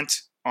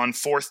punt on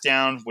fourth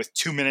down with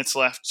 2.5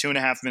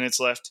 minutes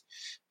left.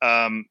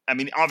 I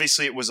mean,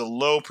 obviously it was a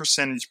low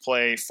percentage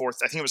play. I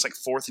think it was like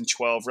 4th and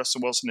 12.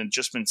 Russell Wilson had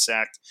just been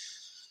sacked.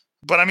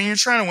 But, I mean, you're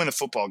trying to win the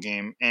football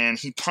game. And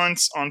he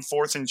punts on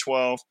 4th and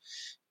 12,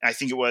 I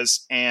think it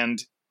was. And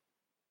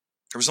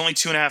there was only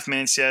 2.5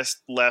 minutes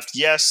left.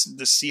 Yes,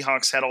 the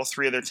Seahawks had all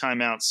 3 of their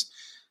timeouts.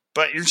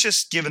 But you're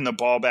just giving the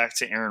ball back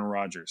to Aaron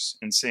Rodgers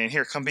and saying,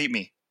 here, come beat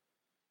me.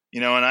 You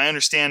know, and I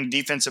understand the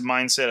defensive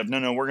mindset of,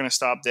 no, we're going to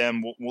stop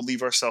them. We'll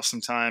leave ourselves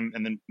some time.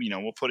 And then, you know,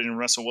 we'll put it in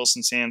Russell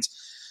Wilson's hands.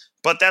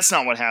 But that's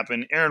not what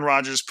happened. Aaron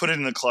Rodgers put it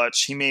in the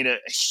clutch. He made a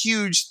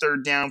huge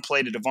third down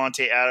play to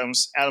Devontae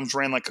Adams. Adams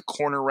ran like a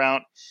corner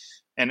route,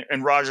 and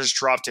Rodgers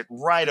dropped it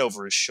right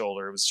over his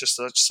shoulder. It was just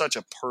such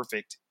a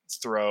perfect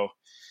throw.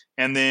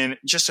 And then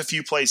just a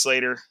few plays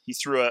later, he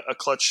threw a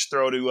clutch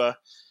throw to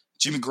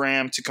Jimmy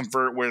Graham to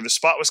convert, where the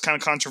spot was kind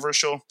of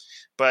controversial.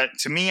 But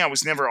to me, I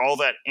was never all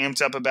that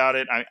amped up about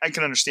it. I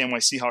can understand why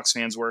Seahawks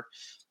fans were.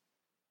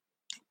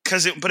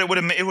 But it would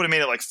have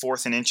made it like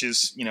 4th and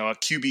inches, you know, a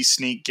QB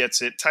sneak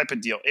gets it type of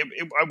deal.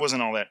 I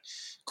wasn't all that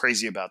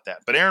crazy about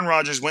that. But Aaron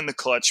Rodgers went in the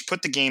clutch,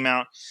 put the game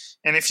out.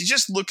 And if you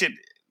just look at,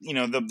 you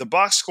know, the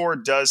box score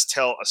does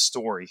tell a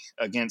story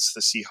against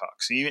the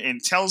Seahawks.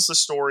 It tells the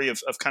story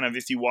of kind of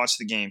if you watch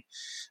the game.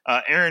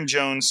 Aaron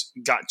Jones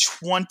got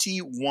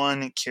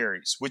 21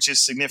 carries, which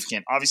is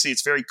significant. Obviously,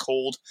 it's very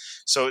cold,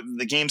 so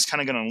the game's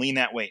kind of going to lean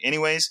that way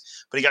anyways.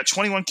 But he got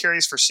 21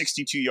 carries for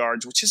 62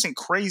 yards, which isn't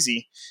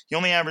crazy. He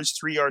only averaged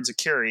 3 yards a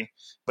carry,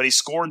 but he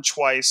scored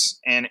twice.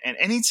 And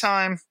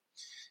anytime,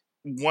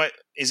 what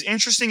is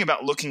interesting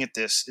about looking at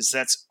this is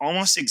that's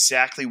almost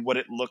exactly what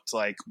it looked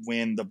like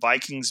when the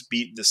Vikings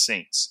beat the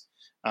Saints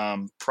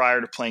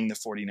prior to playing the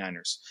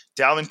 49ers.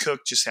 Dalvin Cook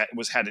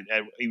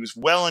he was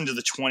well into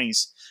the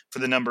 20s for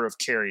the number of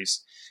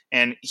carries,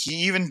 and he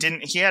even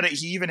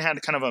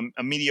had kind of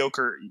a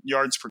mediocre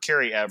yards per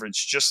carry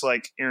average, just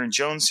like Aaron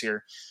Jones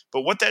here.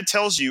 But what that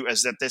tells you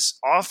is that this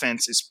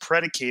offense is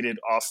predicated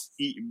off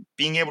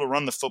being able to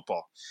run the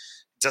football.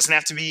 It doesn't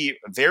have to be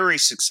very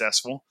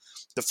successful.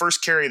 The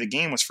first carry of the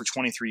game was for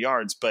 23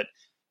 yards, but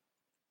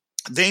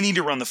they need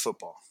to run the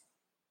football.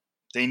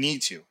 They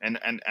need to. And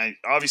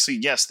obviously,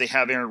 yes, they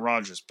have Aaron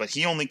Rodgers, but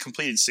he only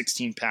completed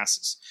 16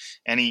 passes,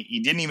 and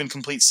he didn't even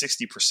complete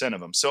 60% of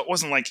them. So it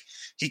wasn't like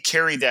he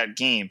carried that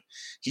game.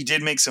 He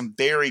did make some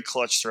very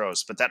clutch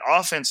throws, but that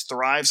offense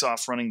thrives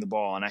off running the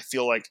ball, and I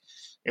feel like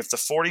if the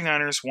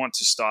 49ers want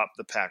to stop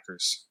the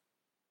Packers,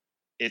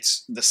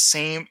 it's the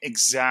same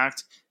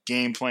exact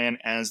game plan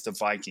as the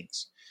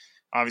Vikings.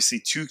 Obviously,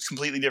 2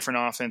 completely different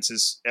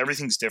offenses.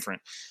 Everything's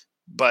different,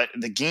 but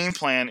the game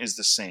plan is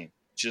the same.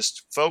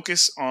 Just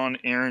focus on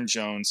Aaron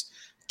Jones,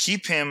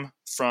 keep him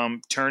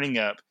from turning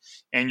up,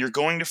 and you're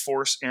going to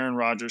force Aaron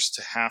Rodgers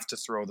to have to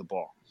throw the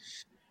ball.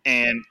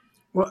 And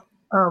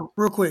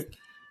real quick,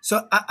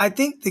 so I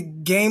think the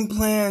game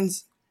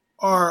plans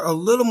are a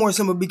little more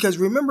simple because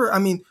remember, I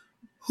mean,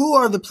 who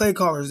are the play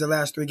callers the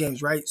last 3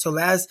 games, right? So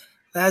last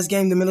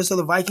game, the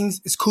Minnesota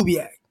Vikings is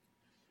Kubiak,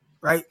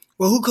 right?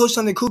 Well, who coached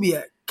under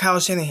Kubiak?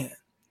 Kyle Shanahan.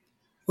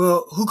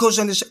 Well, who coached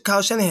under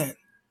Kyle Shanahan?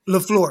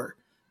 LaFleur.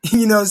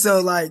 You know,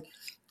 so like,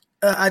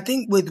 I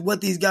think with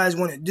what these guys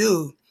want to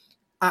do,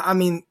 I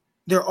mean,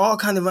 they're all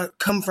kind of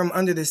come from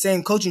under the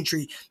same coaching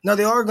tree. Now,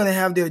 they are going to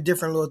have their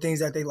different little things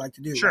that they like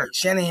to do. Sure. Right?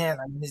 Shanahan,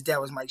 I mean, his dad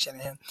was Mike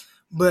Shanahan.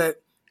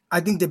 But I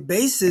think the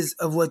basis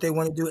of what they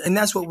want to do, and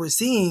that's what we're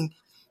seeing,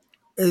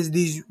 is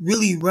these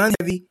really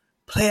run-heavy,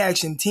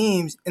 play-action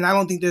teams. And I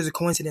don't think there's a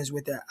coincidence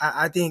with that.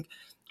 I think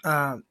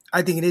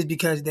it is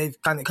because they've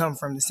kind of come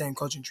from the same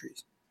coaching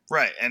trees.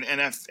 Right.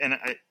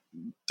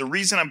 The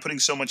reason I'm putting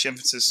so much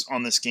emphasis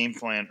on this game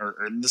plan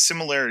or the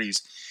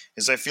similarities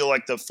is I feel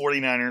like the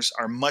 49ers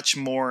are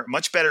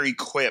much better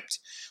equipped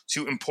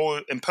to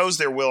impose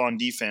their will on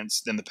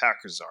defense than the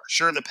Packers are.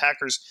 Sure, the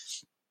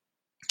Packers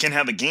can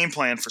have a game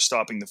plan for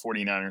stopping the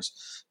 49ers,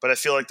 but I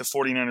feel like the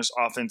 49ers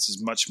offense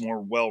is much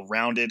more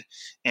well-rounded,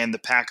 and the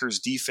Packers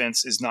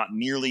defense is not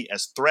nearly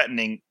as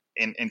threatening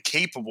and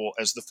capable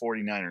as the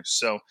 49ers.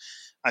 So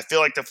I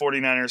feel like the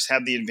 49ers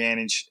have the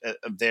advantage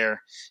of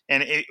there.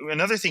 And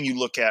another thing you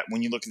look at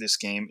when you look at this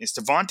game is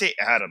Davante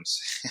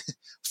Adams,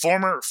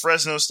 former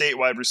Fresno State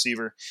wide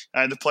receiver.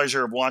 I had the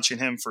pleasure of watching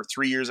him for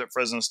 3 years at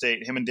Fresno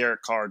State. Him and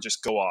Derek Carr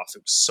just go off.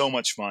 It was so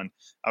much fun.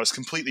 I was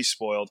completely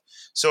spoiled.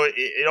 So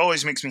it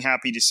always makes me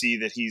happy to see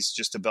that he's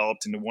just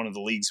developed into one of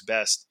the league's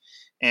best.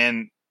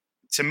 And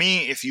to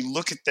me, if you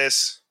look at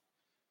this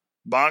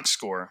box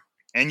score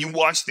and you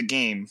watch the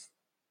game,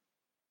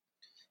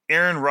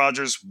 Aaron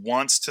Rodgers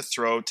wants to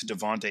throw to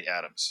Davante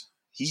Adams.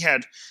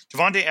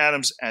 Davante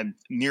Adams had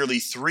nearly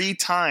 3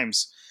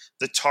 times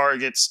the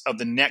targets of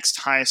the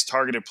next highest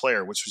targeted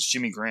player, which was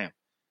Jimmy Graham.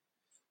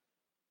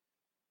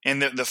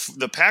 And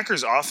the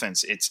Packers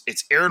offense, it's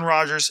Aaron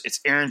Rodgers, it's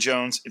Aaron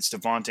Jones, it's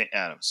Davante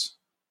Adams.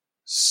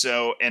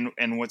 So,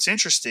 and what's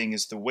interesting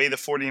is the way the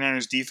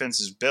 49ers defense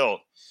is built,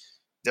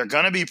 they're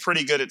going to be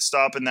pretty good at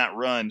stopping that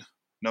run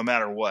no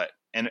matter what.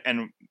 And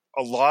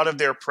a lot of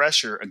their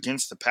pressure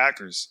against the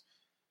Packers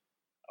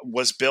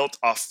was built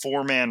off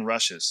 4-man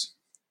rushes,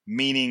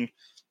 meaning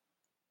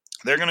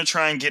they're going to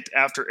try and get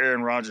after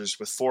Aaron Rodgers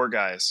with 4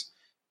 guys,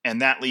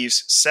 and that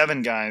leaves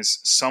 7 guys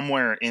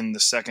somewhere in the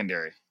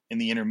secondary, in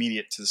the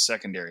intermediate to the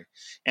secondary.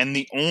 And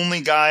the only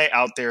guy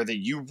out there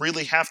that you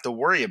really have to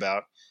worry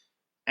about,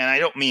 and I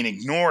don't mean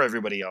ignore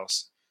everybody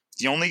else,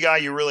 the only guy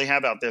you really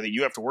have out there that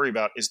you have to worry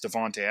about is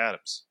Davante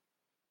Adams.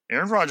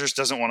 Aaron Rodgers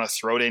doesn't want to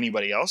throw to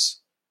anybody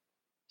else.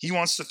 He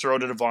wants to throw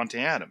to Davante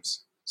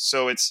Adams.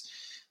 So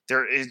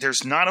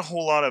there's not a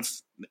whole lot of,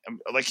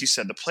 like you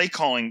said, the play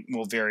calling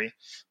will vary,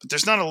 but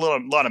there's not a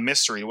lot of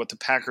mystery to what the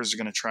Packers are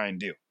going to try and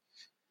do.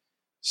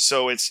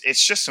 So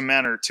it's just a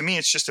matter, to me,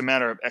 it's just a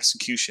matter of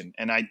execution.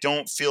 And I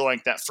don't feel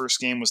like that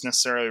first game was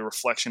necessarily a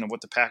reflection of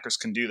what the Packers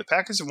can do. The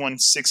Packers have won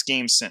 6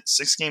 games since,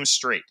 6 games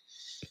straight.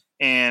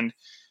 And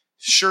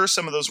sure,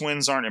 some of those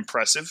wins aren't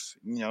impressive.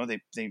 You know,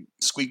 they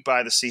squeak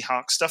by the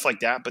Seahawks, stuff like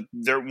that, but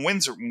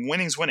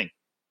winning's winning.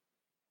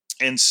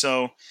 And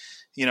so,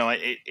 you know,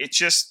 it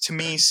just, to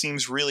me,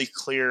 seems really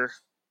clear.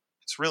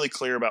 It's really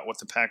clear about what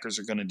the Packers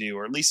are going to do,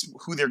 or at least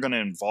who they're going to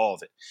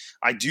involve.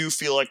 I do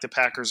feel like the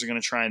Packers are going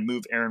to try and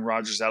move Aaron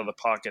Rodgers out of the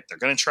pocket. They're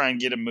going to try and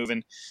get him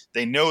moving.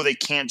 They know they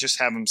can't just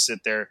have him sit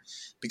there,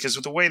 because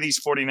with the way these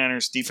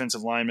 49ers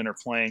defensive linemen are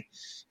playing,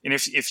 and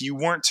if you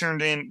weren't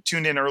tuned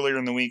in earlier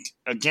in the week,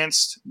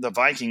 against the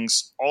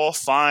Vikings, all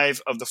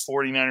 5 of the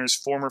 49ers'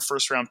 former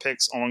first-round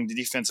picks along the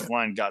defensive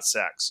line got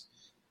sacks.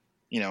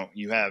 You know,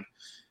 you have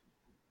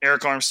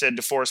Eric Armstead,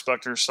 DeForest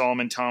Buckner,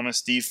 Solomon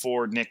Thomas, Dee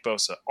Ford, Nick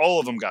Bosa. All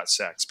of them got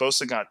sacks.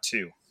 Bosa got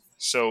 2.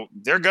 So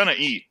they're gonna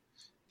eat.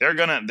 They're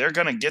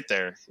gonna get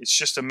there. It's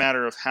just a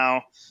matter of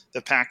how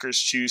the Packers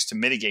choose to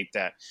mitigate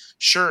that.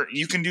 Sure,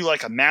 you can do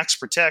like a max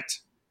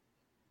protect,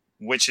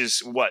 which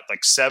is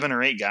like 7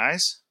 or 8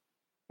 guys.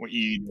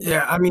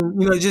 Yeah, I mean,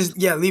 you know, just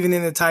leaving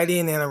in a tight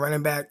end and a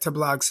running back to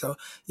block. So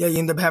yeah, you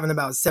end up having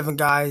about 7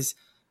 guys,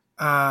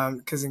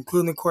 because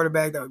including the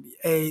quarterback, that would be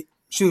 8.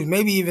 Shoot,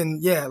 maybe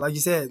even, like you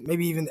said,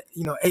 maybe even,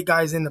 8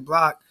 guys in the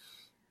block.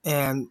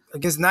 And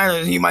against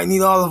Niners, you might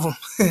need all of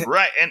them.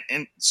 Right.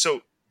 And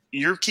so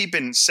you're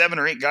keeping 7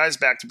 or 8 guys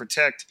back to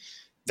protect.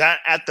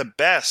 That, at the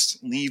best,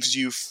 leaves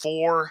you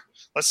 4.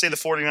 Let's say the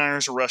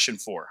 49ers are rushing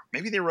 4.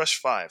 Maybe they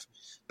rush 5.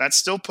 That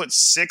still puts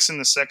 6 in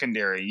the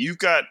secondary. You've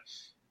got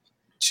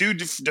 2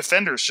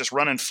 defenders just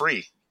running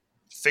free,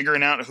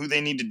 figuring out who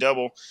they need to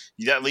double.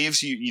 That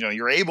leaves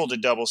you're able to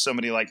double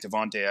somebody like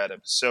Davante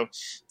Adams. So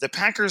the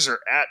Packers are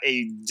at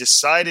a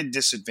decided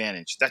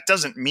disadvantage. That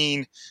doesn't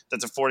mean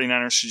that the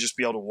 49ers should just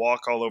be able to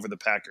walk all over the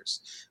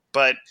Packers.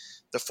 But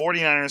the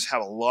 49ers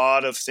have a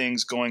lot of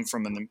things going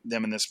from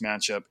them in this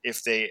matchup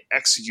if they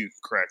execute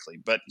correctly.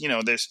 But,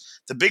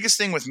 there's the biggest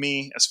thing with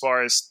me as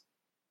far as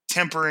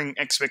tempering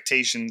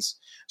expectations.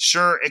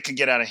 Sure, it could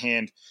get out of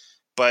hand,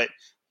 but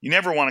you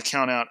never want to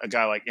count out a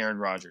guy like Aaron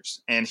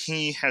Rodgers. And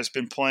he hasn't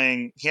been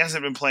playing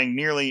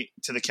nearly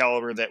to the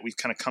caliber that we've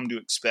kind of come to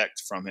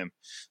expect from him.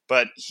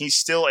 But he's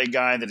still a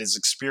guy that has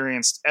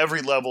experienced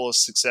every level of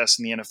success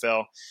in the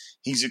NFL.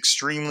 He's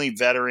extremely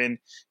veteran.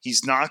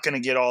 He's not going to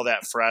get all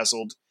that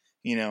frazzled.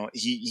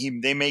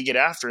 They may get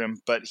after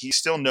him, but he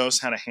still knows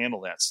how to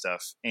handle that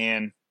stuff.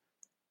 And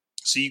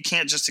so you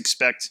can't just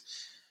expect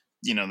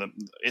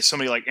it's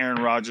somebody like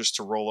Aaron Rodgers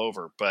to roll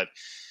over. But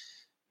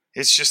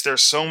it's just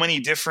there's so many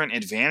different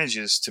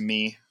advantages to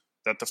me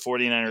that the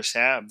 49ers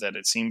have that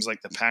it seems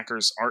like the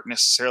Packers aren't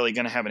necessarily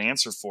going to have an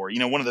answer for.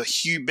 One of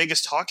the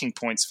biggest talking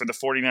points for the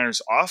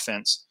 49ers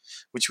offense,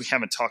 which we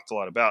haven't talked a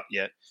lot about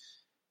yet,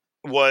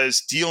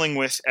 was dealing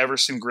with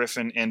Everson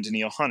Griffin and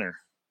Danielle Hunter.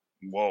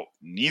 Well,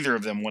 neither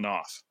of them went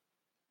off.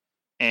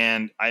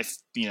 And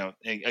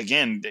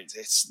again,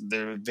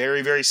 they're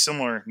very, very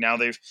similar. Now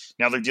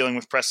they're dealing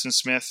with Preston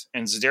Smith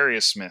and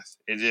Zadarius Smith.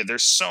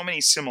 There's so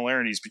many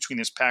similarities between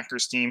this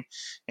Packers team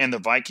and the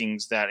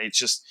Vikings that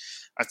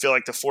I feel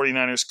like the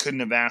 49ers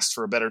couldn't have asked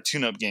for a better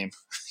tune-up game.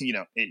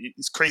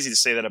 It's crazy to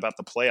say that about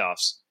the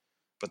playoffs,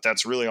 but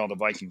that's really all the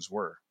Vikings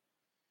were.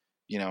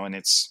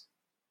 And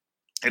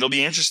it'll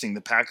be interesting.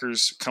 The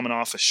Packers coming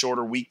off a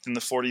shorter week than the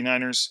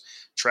 49ers,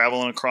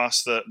 traveling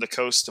across the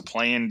coast to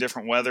play in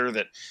different weather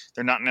that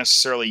they're not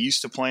necessarily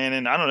used to playing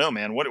in. I don't know,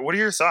 man. What are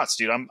your thoughts,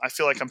 dude? I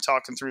feel like I'm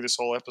talking through this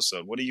whole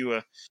episode. What are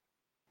you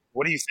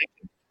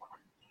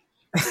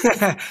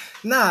thinking?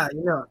 Nah,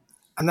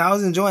 I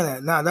was enjoying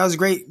that. Nah, that was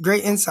great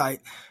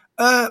insight.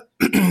 I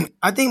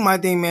think my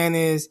thing, man,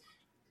 is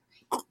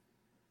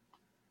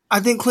I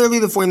think clearly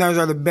the 49ers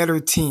are the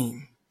better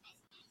team.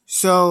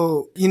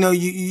 So,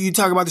 you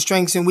talk about the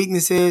strengths and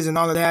weaknesses and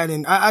all of that.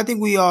 And I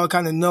think we all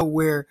kind of know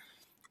where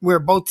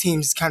both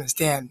teams kind of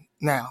stand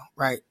now,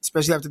 right?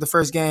 Especially after the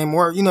first game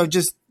or,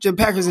 just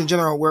Packers in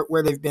general,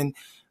 where they've been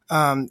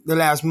the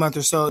last month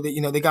or so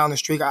that, they got on the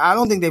streak. I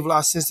don't think they've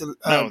lost since the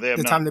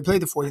time they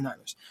played the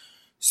 49ers.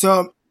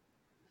 So,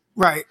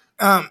 right.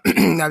 Now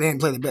they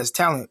didn't play the best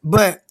talent,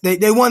 but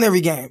they won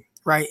every game,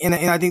 right? And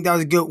I think that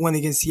was a good win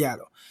against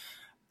Seattle.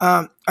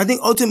 I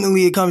think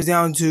ultimately it comes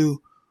down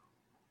to,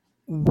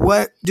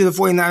 what do the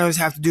 49ers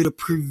have to do to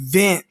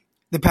prevent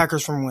the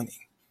Packers from winning?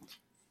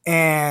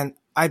 And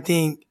I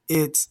think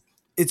it's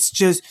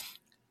just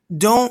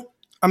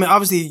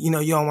obviously, you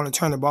don't want to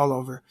turn the ball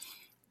over,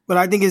 but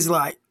I think it's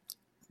like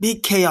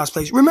big chaos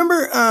plays.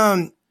 Remember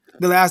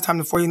the last time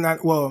the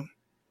 49ers,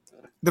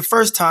 the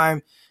first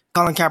time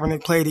Colin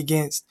Kaepernick played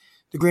against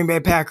the Green Bay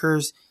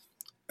Packers,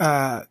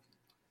 Colin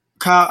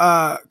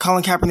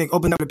Kaepernick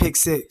opened up a pick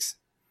six.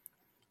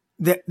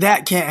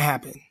 That can't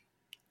happen.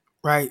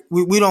 Right.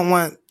 We don't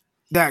want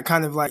that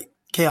kind of like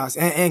chaos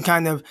and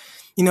kind of,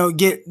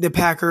 get the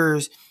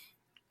Packers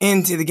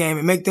into the game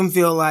and make them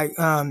feel like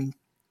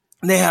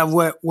they have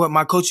what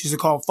my coach used to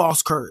call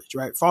false courage,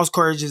 right? False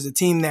courage is a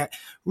team that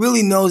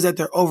really knows that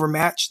they're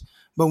overmatched.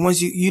 But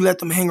once you let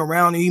them hang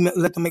around and you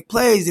let them make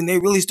plays and they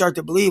really start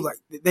to believe like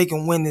they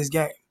can win this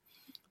game.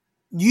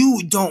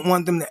 You don't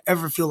want them to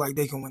ever feel like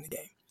they can win the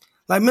game.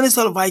 Like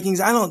Minnesota Vikings,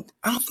 I don't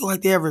feel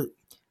like they ever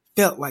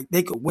felt like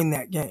they could win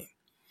that game.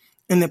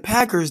 And the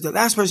Packers, the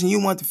last person you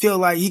want to feel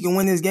like he can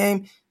win this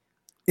game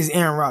is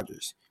Aaron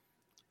Rodgers.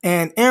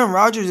 And Aaron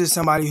Rodgers is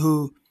somebody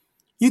who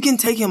you can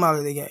take him out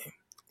of the game.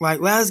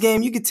 Like last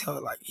game, you could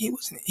tell like he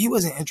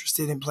wasn't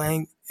interested in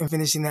playing and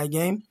finishing that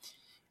game.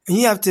 And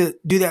you have to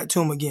do that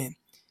to him again.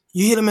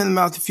 You hit him in the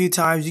mouth a few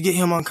times, you get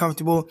him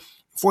uncomfortable.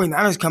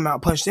 49ers come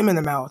out, punch him in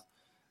the mouth.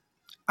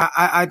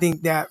 I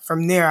think that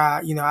from there,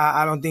 I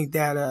don't think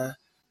that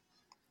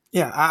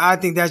I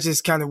think that's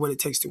just kind of what it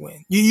takes to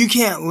win. You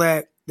can't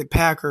let the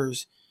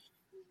Packers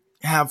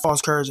have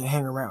false courage and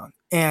hang around.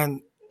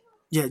 And,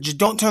 just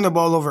don't turn the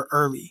ball over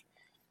early.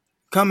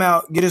 Come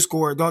out, get a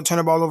score, don't turn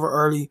the ball over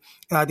early,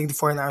 and I think the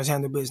 49ers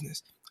handle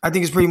business. I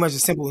think it's pretty much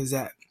as simple as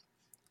that.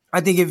 I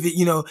think if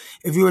you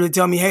were to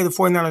tell me, hey, the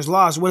 49ers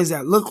lost, what does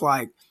that look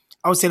like?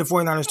 I would say the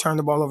 49ers turned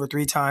the ball over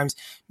 3 times.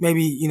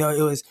 Maybe,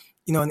 it was,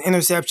 an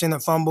interception, a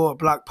fumble, a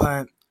block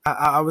punt.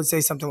 I would say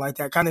something like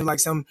that, kind of like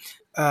some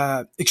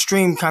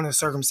extreme kind of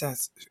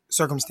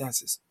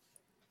circumstances.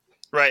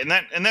 Right, and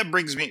that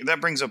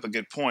brings up a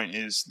good point.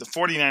 Is the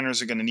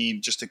 49ers are going to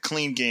need just a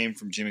clean game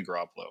from Jimmy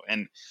Garoppolo,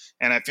 and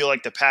I feel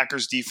like the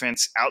Packers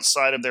defense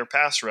outside of their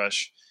pass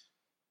rush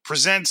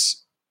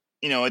presents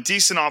a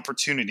decent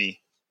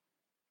opportunity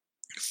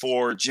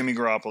for Jimmy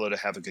Garoppolo to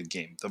have a good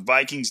game. The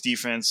Vikings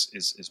defense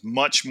is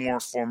much more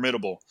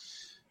formidable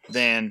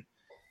than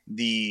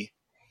the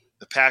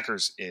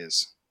Packers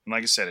is. And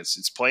like I said,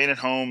 it's playing at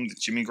home.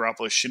 Jimmy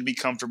Garoppolo should be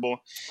comfortable.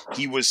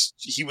 He was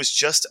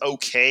just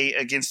okay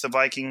against the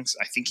Vikings.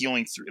 I think the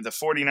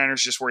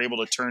 49ers just were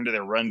able to turn to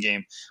their run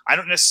game. I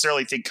don't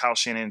necessarily think Kyle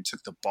Shanahan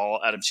took the ball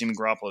out of Jimmy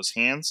Garoppolo's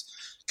hands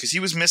because he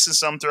was missing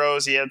some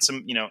throws. He had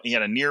he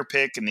had a near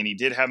pick and then he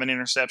did have an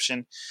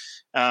interception.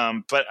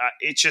 But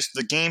it's just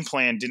the game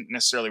plan didn't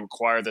necessarily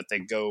require that they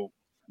go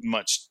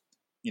much,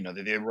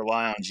 that they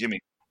rely on Jimmy.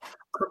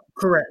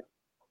 Correct.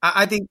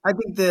 I think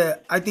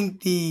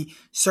the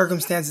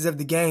circumstances of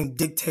the game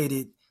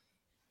dictated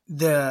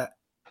the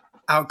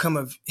outcome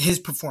of his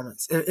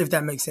performance, if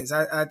that makes sense.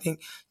 I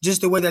think just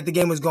the way that the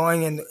game was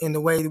going and in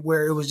the way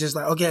where it was just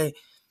like, okay,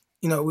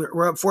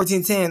 we're up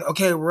 14-10.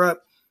 Okay, we're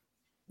up,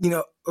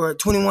 or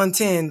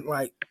 21-10.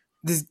 Like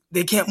this,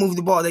 they can't move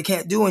the ball. They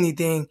can't do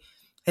anything.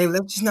 Hey,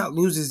 let's just not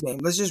lose this game.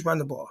 Let's just run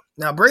the ball.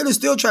 Now, Brady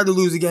still tried to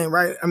lose the game,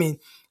 right? I mean,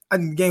 I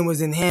think the game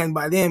was in hand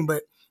by then,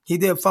 but he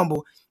did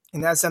fumble.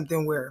 And that's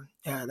something where,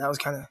 that was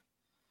kind of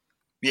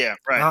 – Yeah,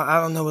 right.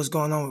 I don't know what's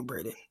going on with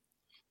Brady.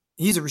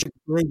 He's a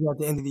restricted free agent at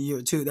the end of the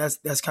year too.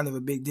 That's kind of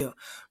a big deal.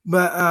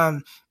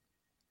 But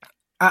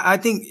I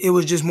think it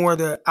was just more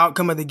the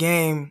outcome of the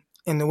game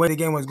and the way the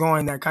game was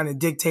going that kind of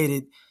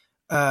dictated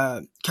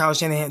Kyle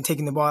Shanahan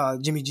taking the ball out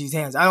of Jimmy G's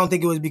hands. I don't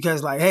think it was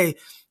because like, hey,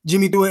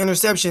 Jimmy threw an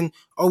interception.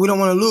 Oh, we don't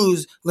want to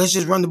lose. Let's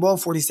just run the ball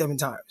 47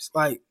 times.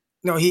 Like,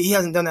 no, he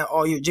hasn't done that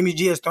all year. Jimmy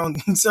G has thrown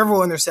several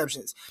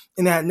interceptions,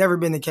 and that had never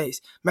been the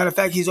case. Matter of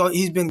fact,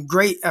 he's been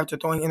great after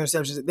throwing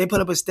interceptions. They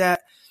put up a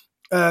stat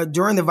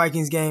during the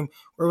Vikings game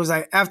where it was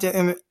like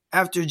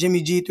after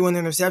Jimmy G threw an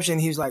interception,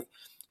 he was like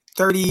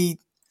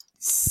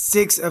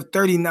 36 of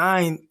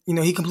 39. You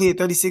know, he completed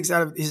 36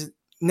 out of his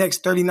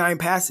next 39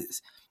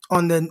 passes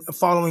on the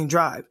following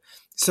drive.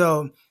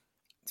 So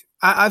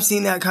I've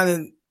seen that kind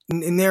of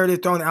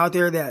narrative thrown out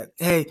there that,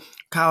 hey,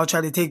 Kyle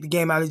tried to take the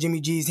game out of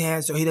Jimmy G's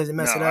hands so he doesn't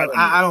mess it up.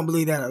 I don't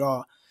believe that at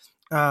all.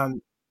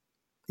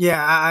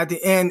 I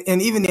think,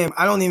 and even then,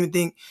 I don't even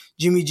think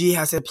Jimmy G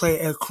has to play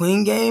a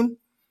clean game.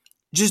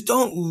 Just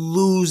don't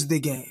lose the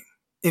game,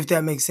 if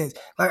that makes sense.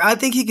 Like, I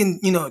think he can,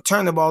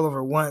 turn the ball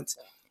over once,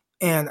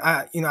 and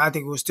I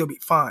think it will still be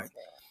fine.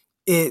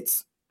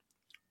 It's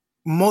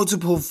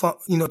multiple,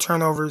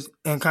 turnovers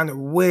and kind of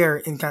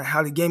where and kind of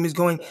how the game is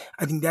going.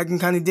 I think that can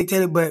kind of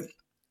dictate it, but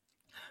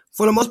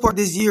for the most part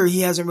this year,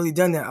 he hasn't really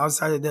done that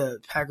outside of the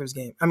Packers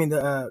game. I mean,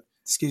 the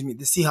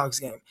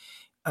Seahawks game,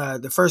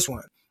 the first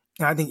one.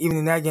 And I think even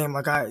in that game,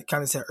 like I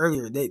kind of said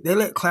earlier, they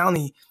let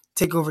Clowney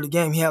take over the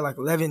game. He had like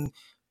 11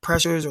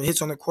 pressures or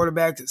hits on the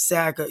quarterback to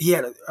sack. He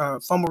had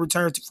a fumble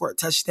return for a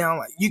touchdown.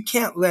 Like, you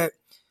can't let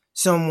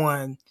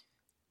someone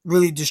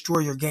really destroy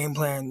your game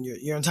plan,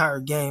 your entire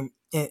game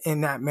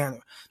in that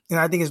manner. And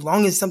I think as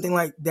long as something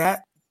like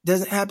that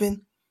doesn't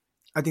happen,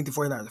 I think the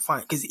 49ers are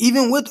fine. Because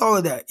even with all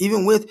of that,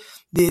 even with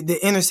the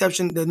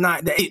interception,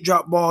 the 8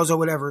 drop balls or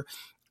whatever,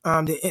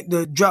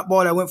 the drop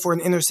ball that went for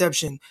an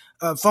interception,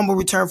 fumble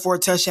return for a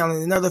touchdown,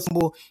 and another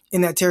fumble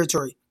in that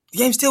territory, the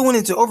game still went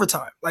into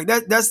overtime. Like,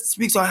 that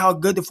speaks on how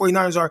good the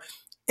 49ers are.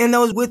 And that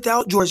was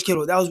without George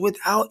Kittle. That was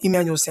without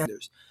Emmanuel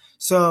Sanders.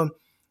 So,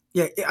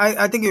 yeah,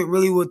 I think it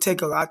really would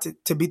take a lot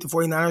to beat the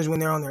 49ers when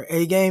they're on their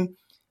A game.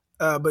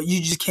 But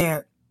you just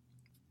can't.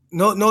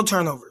 No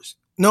turnovers.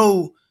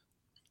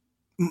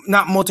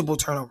 Not multiple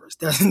turnovers.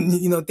 That's,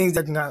 things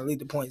that can kind of lead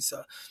to points.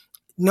 So,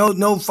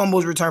 no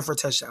fumbles returned for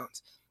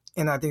touchdowns.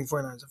 And I think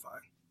 49ers are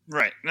fine.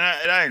 Right. And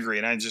I agree.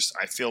 And I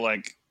feel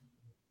like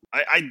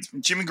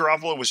Jimmy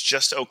Garoppolo was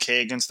just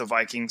okay against the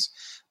Vikings.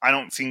 I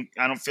don't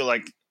feel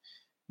like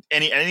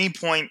at any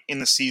point in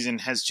the season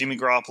has Jimmy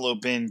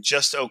Garoppolo been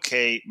just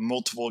okay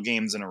multiple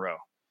games in a row.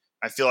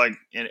 I feel like,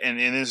 and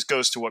this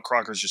goes to what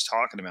Crocker's just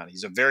talking about.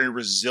 He's a very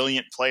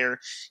resilient player.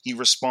 He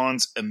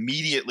responds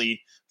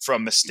immediately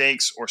from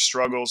mistakes or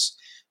struggles.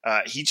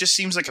 He just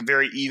seems like a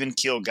very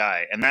even-keel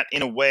guy. And that,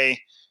 in a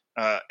way,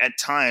 at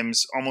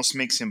times almost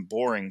makes him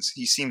boring.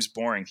 He seems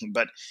boring,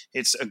 but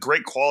it's a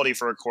great quality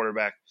for a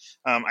quarterback.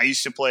 I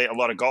used to play a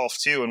lot of golf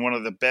too, and one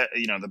of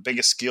the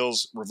biggest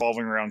skills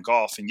revolving around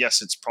golf, and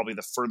yes, it's probably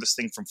the furthest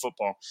thing from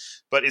football,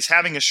 but it's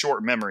having a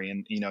short memory.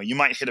 And you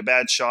might hit a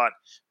bad shot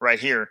right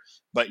here,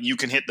 but you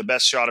can hit the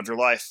best shot of your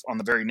life on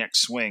the very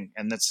next swing.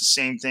 And that's the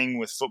same thing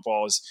with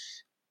football. Is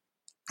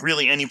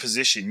really any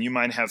position. You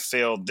might have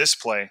failed this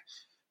play,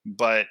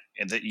 but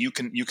that you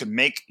can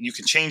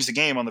change the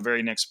game on the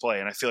very next play.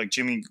 And I feel like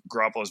Jimmy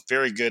Garoppolo is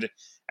very good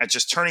at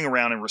just turning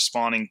around and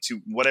responding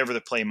to whatever the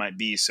play might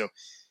be. So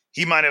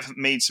he might have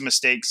made some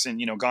mistakes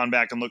and, gone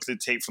back and looked at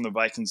the tape from the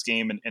Vikings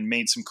game and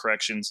made some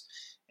corrections.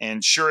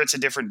 And sure, it's a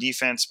different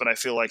defense, but I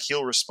feel like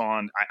he'll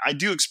respond. I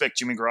do expect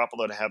Jimmy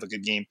Garoppolo to have a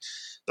good game.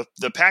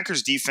 The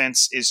Packers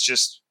defense is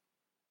just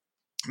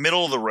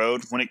middle of the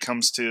road when it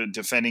comes to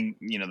defending,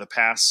 the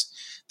pass.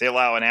 They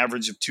allow an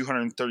average of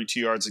 232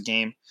 yards a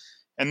game.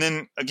 And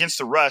then against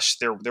the rush,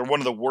 they're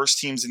one of the worst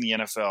teams in the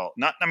NFL.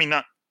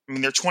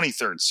 They're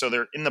 23rd, so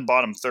they're in the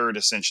bottom third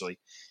essentially.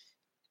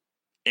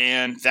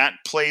 And that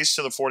plays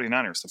to the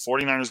 49ers. The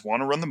 49ers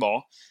want to run the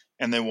ball,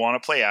 and they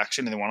want to play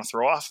action, and they want to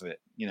throw off of it,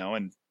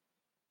 and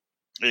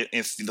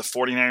if the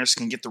 49ers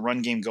can get the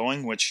run game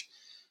going, which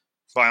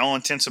by all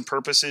intents and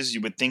purposes,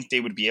 you would think they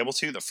would be able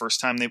to. The first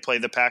time they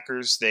played the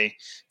Packers, they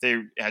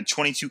had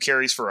 22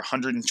 carries for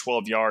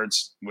 112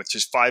 yards with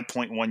just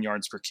 5.1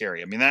 yards per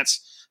carry. I mean,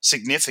 that's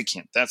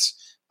significant.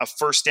 That's a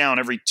first down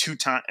every two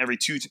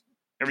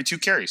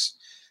carries.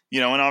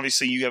 And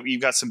obviously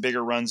you've got some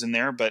bigger runs in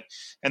there,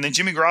 and then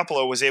Jimmy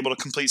Garoppolo was able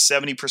to complete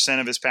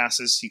 70% of his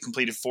passes. He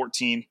completed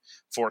 14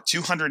 for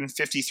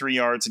 253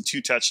 yards and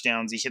 2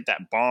 touchdowns. He hit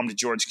that bomb to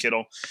George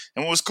Kittle.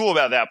 And what was cool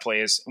about that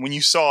play is when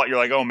you saw it, you're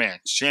like, oh man,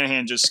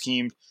 Shanahan just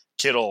schemed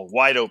Kittle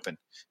wide open.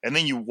 And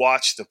then you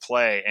watch the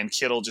play, and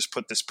Kittle just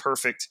put this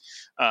perfect,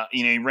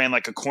 he ran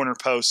like a corner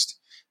post,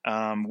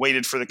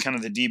 waited for the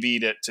DB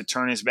to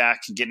turn his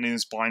back and get in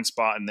his blind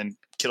spot, and then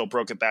Kittle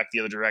broke it back the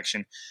other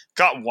direction,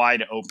 got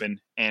wide open,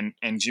 and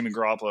Jimmy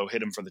Garoppolo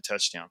hit him for the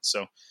touchdown.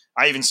 So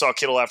I even saw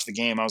Kittle after the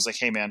game. I was like,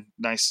 "Hey man,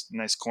 nice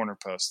corner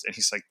post," and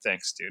he's like,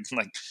 "Thanks, dude."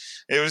 Like,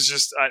 it was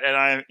just,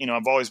 I've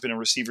always been a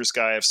receivers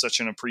guy. I have such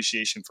an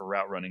appreciation for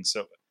route running,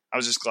 so I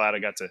was just glad I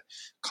got to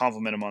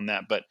compliment him on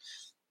that. But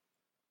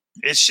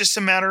it's just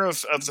a matter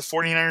of the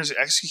 49ers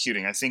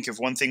executing. I think if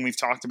one thing we've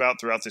talked about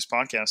throughout this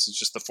podcast is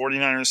just the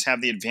 49ers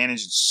have the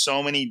advantage in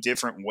so many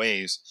different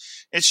ways.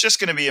 It's just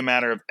going to be a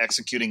matter of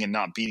executing and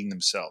not beating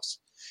themselves.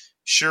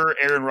 Sure,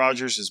 Aaron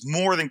Rodgers is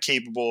more than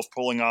capable of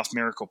pulling off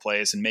miracle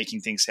plays and making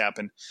things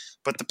happen,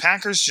 but the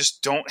Packers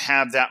just don't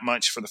have that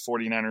much for the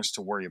 49ers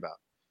to worry about.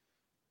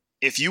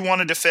 If you want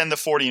to defend the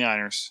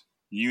 49ers,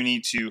 you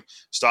need to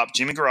stop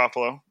Jimmy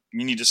Garoppolo.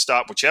 You need to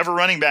stop whichever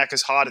running back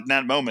is hot in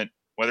that moment,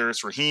 whether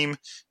it's Raheem,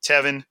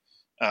 Tevin,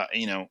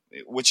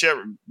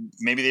 whichever.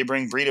 Maybe they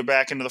bring Breida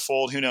back into the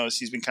fold. Who knows?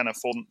 He's been kind of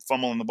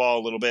fumbling the ball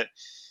a little bit.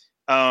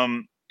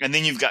 And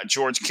then you've got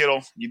George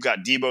Kittle. You've got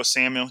Deebo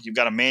Samuel. You've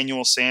got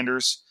Emmanuel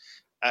Sanders.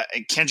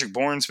 Kendrick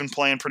Bourne's been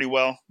playing pretty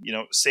well,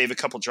 save a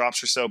couple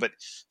drops or so. But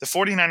the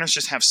 49ers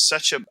just have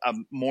such a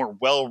more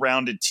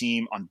well-rounded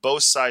team on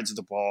both sides of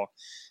the ball.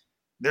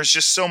 There's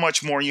just so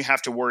much more you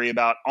have to worry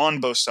about on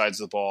both sides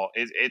of the ball.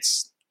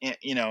 It's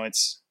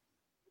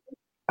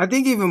I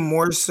think even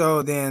more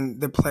so than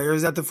the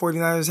players that the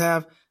 49ers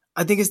have,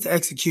 I think it's the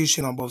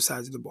execution on both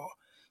sides of the ball.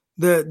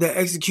 The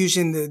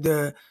execution,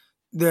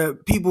 the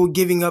people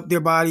giving up their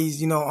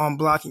bodies, on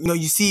blocking.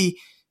 You see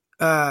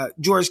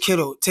George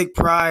Kittle take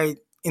pride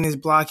in his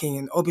blocking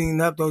and opening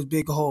up those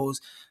big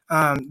holes.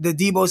 The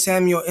Deebo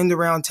Samuel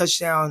end-around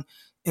touchdown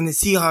in the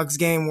Seahawks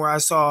game where I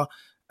saw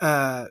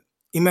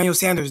Emmanuel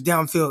Sanders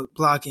downfield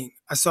blocking.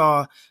 I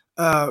saw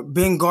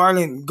Ben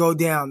Garland go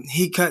down.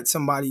 He cut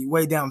somebody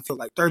way downfield,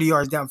 like 30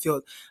 yards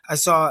downfield. I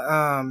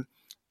saw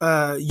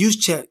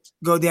Juszczyk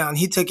go down.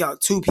 He took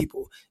out two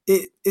people.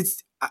 They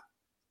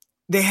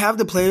have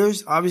the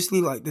players,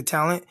 obviously, like the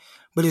talent,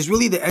 but it's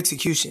really the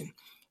execution.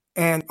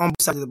 And on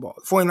both sides of the ball,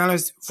 the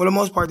 49ers, for the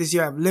most part this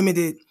year, have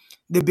limited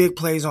the big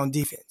plays on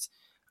defense.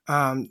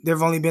 There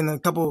have only been a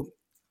couple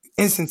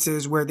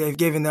instances where they've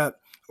given up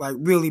like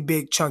really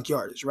big chunk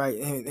yardage, right?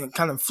 And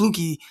kind of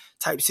fluky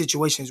type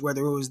situations,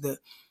 whether it was the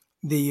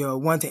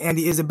one to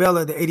Andy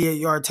Isabella, the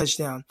 88-yard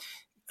touchdown,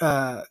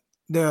 the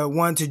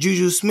one to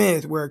Juju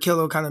Smith where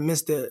Kittle kind of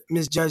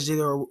misjudged it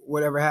or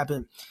whatever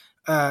happened,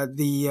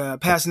 the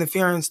pass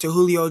interference to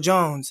Julio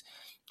Jones.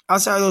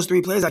 Outside of those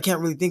three plays, I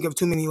can't really think of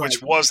too many.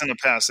 Which wasn't a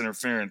pass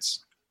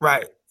interference.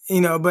 Right.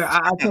 But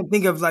I can't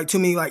think of like too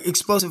many like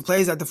explosive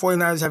plays that the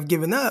 49ers have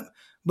given up.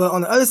 But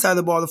on the other side of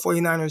the ball, the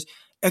 49ers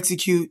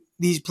execute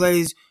these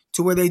plays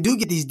to where they do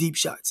get these deep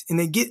shots and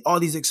they get all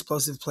these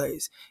explosive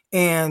plays.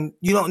 And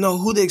you don't know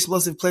who the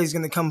explosive play is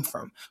going to come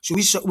from. So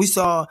we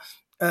saw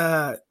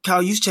Kyle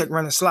Juszczyk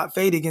run a slot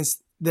fade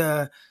against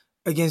the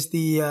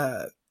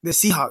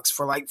Seahawks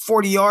for like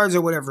 40 yards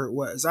or whatever it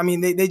was. I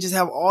mean, they just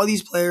have all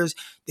these players.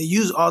 They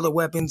use all the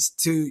weapons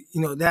to,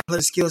 that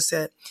player skill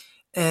set,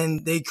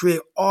 and they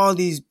create all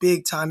these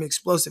big time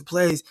explosive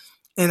plays.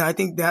 And I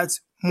think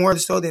that's more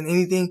so than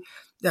anything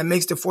that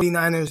makes the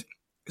 49ers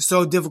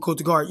so difficult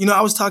to guard.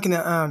 I was talking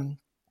to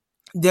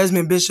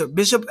Desmond Bishop.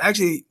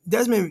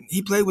 Desmond,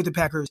 he played with the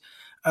Packers.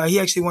 He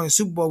actually won a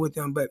Super Bowl with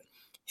them, but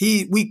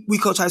we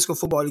coach high school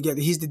football together.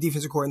 He's the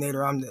defensive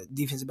coordinator. I'm the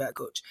defensive back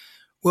coach.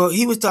 Well,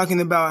 he was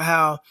talking about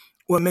how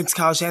what makes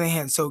Kyle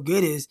Shanahan so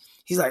good is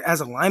he's like,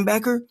 as a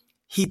linebacker,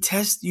 he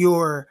tests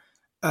your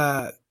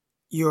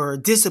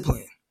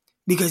discipline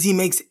because he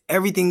makes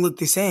everything look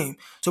the same.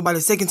 So by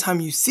the second time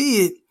you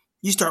see it,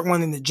 you start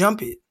wanting to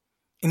jump it.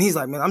 And he's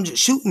like, man, I'm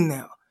just shooting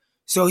now.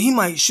 So he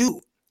might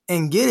shoot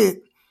and get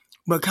it,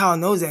 but Kyle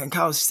knows that, and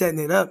Kyle's setting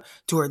it up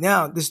to where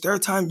now this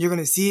third time you're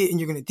going to see it and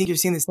you're going to think you're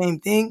seeing the same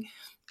thing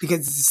because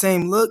it's the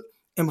same look.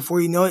 And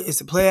before you know it,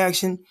 it's a play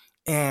action,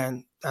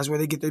 and that's where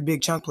they get their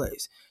big chunk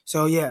plays.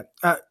 So, yeah,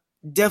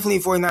 definitely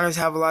 49ers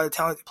have a lot of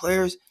talented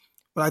players,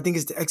 but I think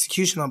it's the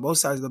execution on both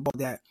sides of the ball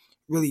that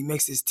really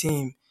makes this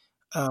team,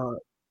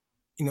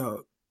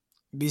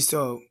 be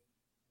so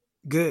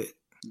good.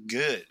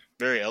 Good.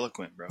 Very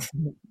eloquent, bro.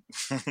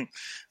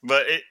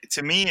 But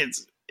to me,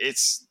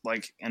 it's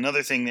like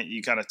another thing that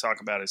you got to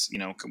talk about is,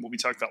 what we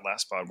talked about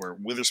last pod where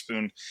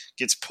Witherspoon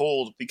gets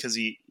pulled because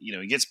he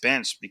gets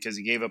benched because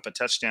he gave up a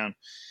touchdown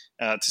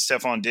to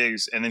Stephon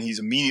Diggs, and then he's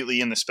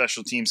immediately in the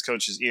special teams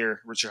coach's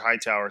ear, Richard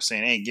Hightower,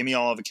 saying, hey, give me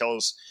all of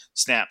Akello's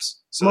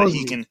snaps so that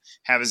he can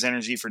have his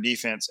energy for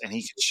defense and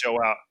he can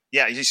show out.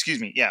 Yeah,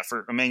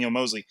 for Emmanuel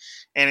Mosley.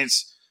 And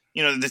it's,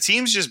 the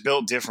team's just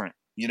built different,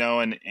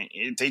 and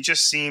they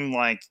just seem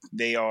like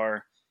they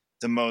are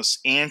the most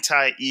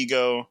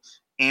anti-ego,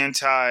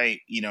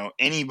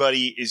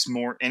 anybody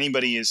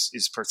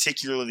is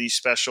particularly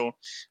special.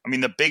 I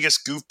mean, the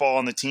biggest goofball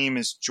on the team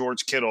is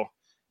George Kittle,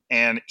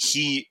 and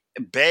he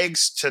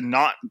begs to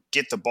not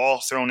get the ball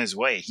thrown his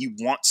way. He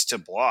wants to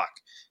block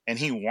and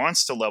he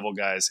wants to level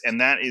guys. And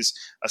that is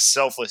a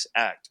selfless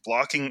act.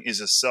 Blocking is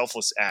a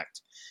selfless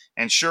act.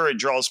 And sure, it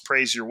draws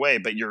praise your way,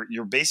 but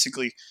you're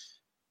basically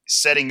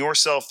setting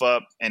yourself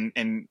up and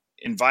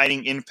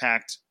inviting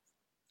impact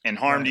and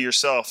harm to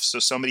yourself so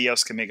somebody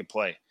else can make a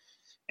play.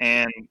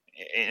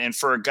 And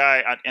for a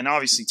guy, and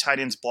obviously tight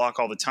ends block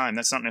all the time.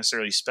 That's not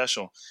necessarily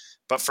special.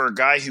 But for a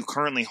guy who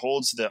currently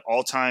holds the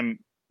all-time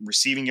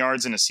receiving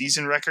yards in a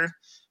season record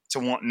to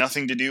want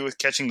nothing to do with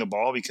catching the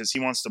ball because he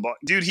wants to block.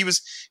 Dude, he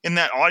was in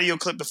that audio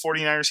clip, the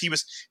 49ers, he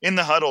was in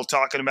the huddle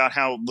talking about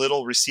how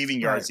little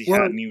receiving yards he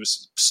had, and he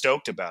was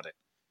stoked about it.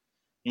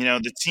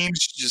 The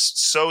team's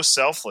just so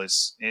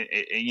selfless,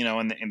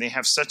 and they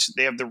have such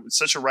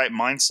a right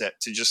mindset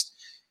to just,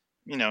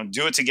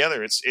 do it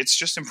together. It's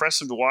just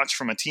impressive to watch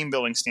from a team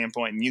building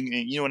standpoint. And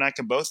you and I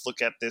can both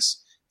look at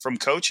this from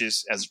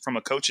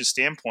a coach's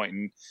standpoint,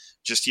 and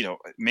just,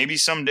 maybe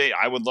someday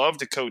I would love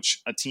to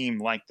coach a team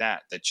like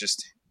that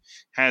just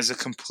has a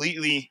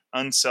completely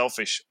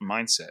unselfish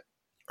mindset.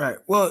 Right.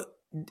 Well,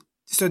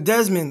 so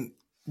Desmond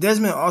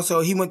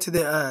also, he went to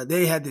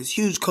they had this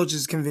huge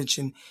coaches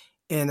convention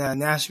in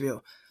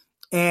Nashville,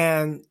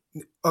 and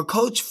a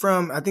coach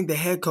from, I think the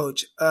head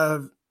coach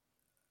of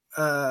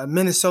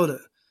Minnesota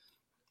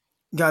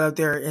got up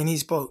there and he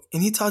spoke,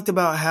 and he talked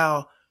about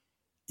how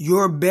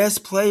your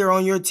best player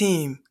on your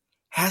team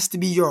has to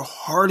be your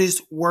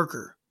hardest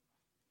worker.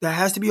 That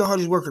has to be your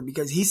hardest worker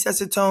because he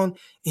sets a tone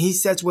and he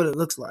sets what it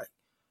looks like.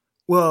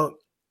 Well,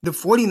 the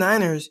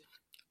 49ers'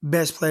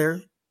 best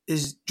player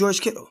is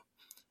George Kittle.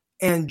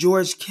 And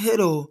George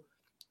Kittle,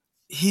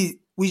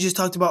 we just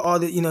talked about all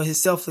the,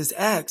 his selfless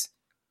acts.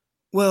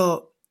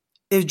 Well,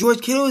 if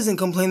George Kittle isn't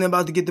complaining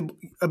about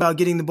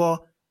getting the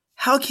ball,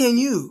 how can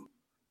you?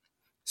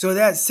 So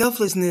that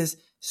selflessness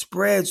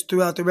spreads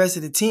throughout the rest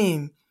of the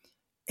team.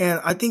 And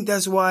I think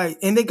that's why,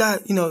 and they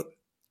got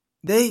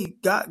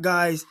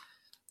guys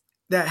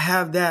that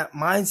have that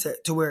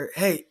mindset to where,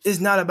 hey, it's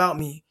not about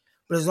me.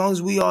 But as long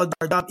as we all do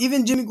our job,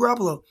 even Jimmy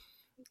Garoppolo,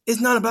 it's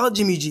not about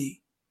Jimmy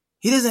G.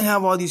 He doesn't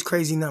have all these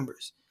crazy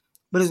numbers.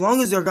 But as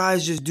long as their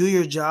guys just do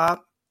your job,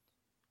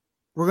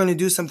 we're going to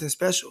do something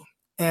special.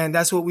 And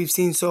that's what we've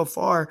seen so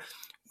far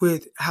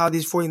with how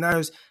these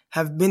 49ers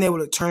have been able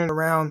to turn it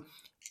around.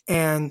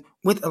 And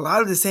with a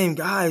lot of the same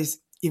guys,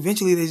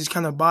 eventually they just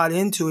kind of bought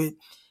into it.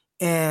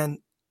 And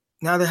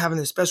now they're having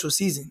a special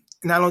season.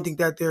 And I don't think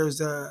that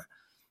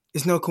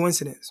it's no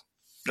coincidence.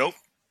 Nope.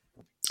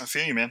 I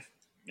feel you, man.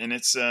 And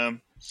it's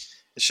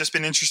just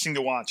been interesting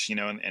to watch,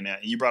 and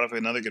you brought up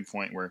another good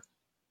point where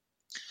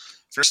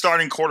if you're a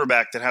starting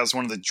quarterback that has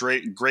one of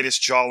the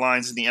greatest jaw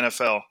lines in the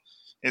NFL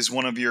is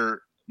one of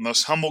your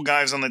most humble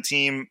guys on the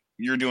team,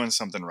 you're doing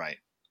something right.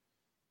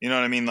 You know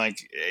what I mean? Like,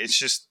 it's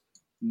just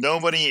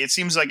it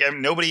seems like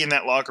nobody in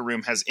that locker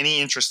room has any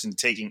interest in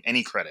taking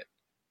any credit.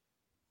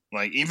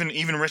 Like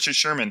even Richard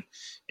Sherman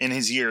in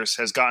his years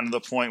has gotten to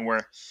the point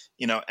where,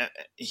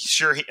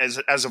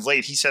 as of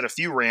late, he's had a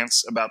few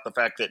rants about the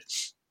fact that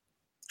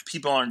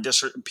people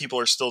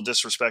are still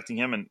disrespecting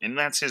him, and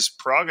that's his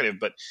prerogative.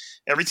 But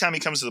every time he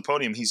comes to the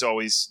podium, he's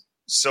always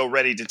so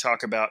ready to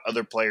talk about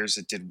other players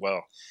that did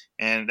well,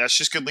 and that's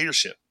just good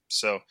leadership.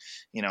 So,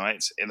 the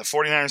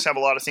 49ers have a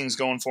lot of things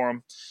going for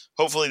them.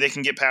 Hopefully they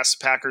can get past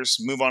the Packers,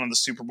 move on to the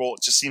Super Bowl.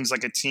 It just seems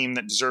like a team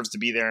that deserves to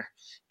be there,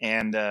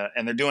 and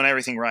they're doing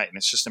everything right, and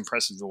it's just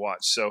impressive to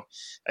watch. So,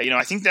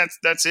 I think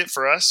that's it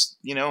for us.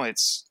 You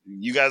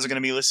guys are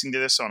going to be listening to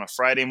this on a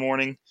Friday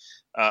morning,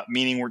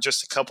 meaning we're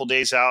just a couple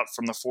days out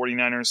from the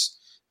 49ers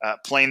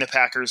playing the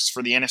Packers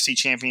for the NFC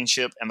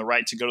Championship and the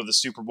right to go to the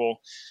Super Bowl.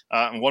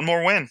 One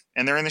more win,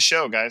 and they're in the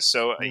show, guys.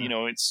 So,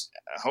 it's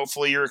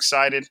hopefully you're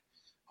excited.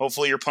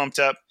 Hopefully you're pumped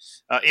up.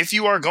 If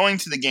you are going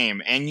to the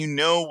game and you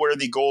know where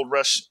the Gold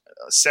Rush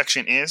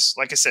section is,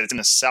 like I said, it's in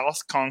the South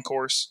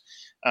Concourse,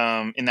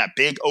 in that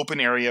big open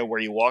area where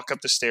you walk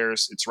up the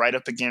stairs. It's right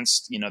up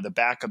against, the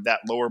back of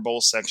that lower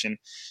bowl section.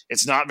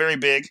 It's not very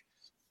big.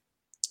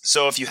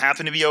 So if you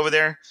happen to be over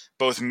there,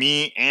 both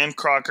me and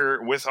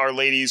Crocker with our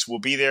ladies will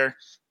be there.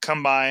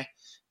 Come by,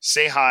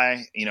 say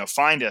hi,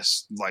 find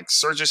us,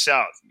 search us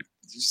out,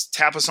 just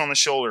tap us on the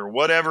shoulder,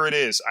 whatever it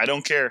is. I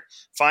don't care.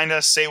 Find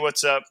us, say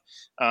what's up.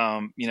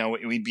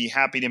 We'd be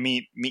happy to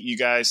meet you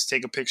guys,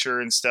 take a picture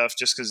and stuff,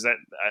 just because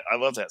I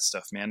love that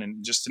stuff, man.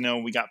 And just to know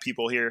we got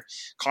people here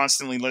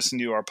constantly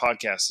listening to our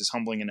podcast is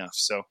humbling enough.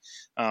 So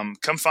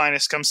come find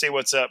us, come say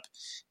what's up.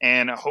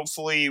 And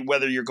hopefully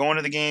whether you're going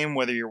to the game,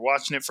 whether you're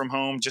watching it from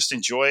home, just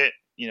enjoy it,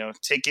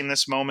 take in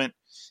this moment.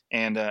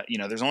 And,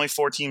 there's only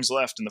 4 teams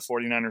left and the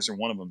 49ers are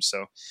one of them.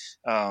 So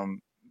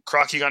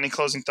Croc, you got any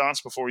closing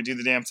thoughts before we do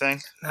the damn thing?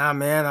 Nah,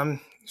 man,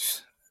 I'm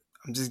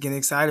just getting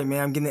excited,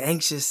 man. I'm getting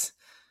anxious.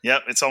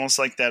 Yep, it's almost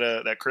like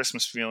that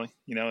Christmas feeling.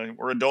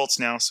 We're adults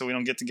now, so we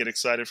don't get to get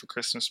excited for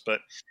Christmas, but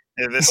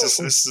this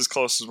is as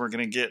close as we're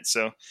going to get.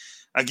 So,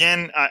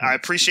 again, I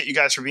appreciate you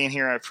guys for being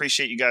here. I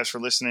appreciate you guys for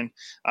listening.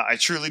 I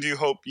truly do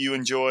hope you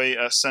enjoy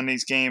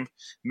Sunday's game.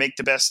 Make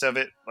the best of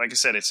it. Like I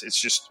said,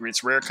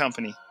 it's rare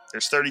company.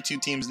 There's 32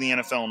 teams in the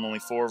NFL, and only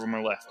 4 of them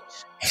are left.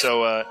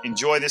 So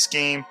enjoy this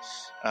game.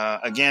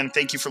 Again,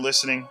 thank you for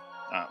listening.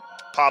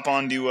 pop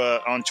onto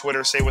on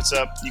Twitter, say what's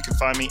up. You can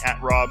find me at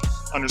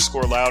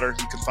Rob_Louder.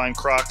 You can find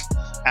Croc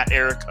at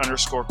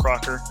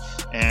Eric_Crocker.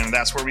 And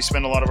that's where we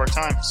spend a lot of our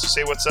time. So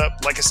say what's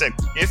up. Like I said,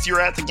 if you're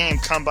at the game,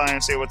 come by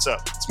and say what's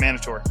up. It's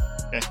mandatory.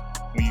 Okay?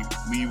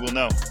 We will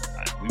know.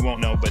 We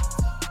won't know, but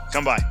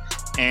come by.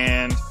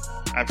 And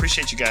I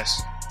appreciate you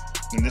guys.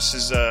 And this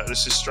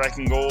is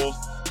Striking Gold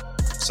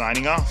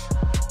signing off.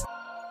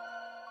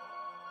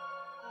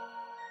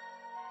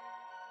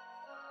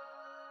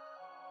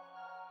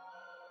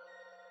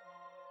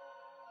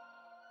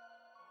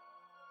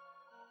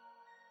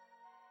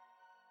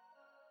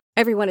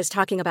 Everyone is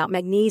talking about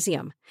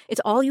magnesium.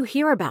 It's all you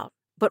hear about.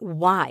 But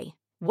why?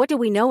 What do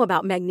we know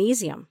about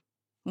magnesium?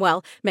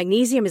 Well,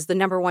 magnesium is the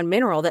number one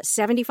mineral that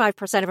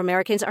 75% of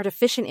Americans are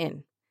deficient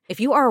in. If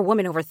you are a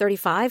woman over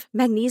 35,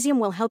 magnesium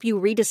will help you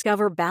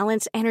rediscover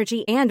balance,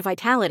 energy, and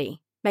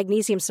vitality.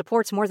 Magnesium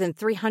supports more than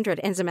 300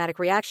 enzymatic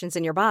reactions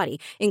in your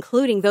body,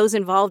 including those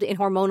involved in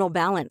hormonal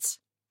balance.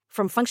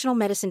 From functional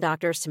medicine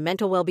doctors to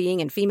mental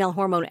well-being and female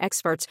hormone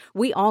experts,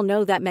 we all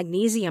know that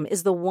magnesium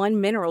is the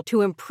one mineral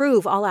to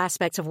improve all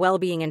aspects of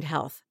well-being and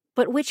health.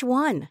 But which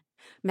one?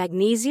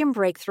 Magnesium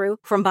Breakthrough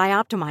from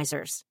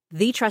Bioptimizers,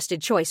 the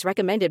trusted choice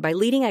recommended by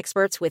leading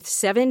experts with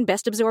 7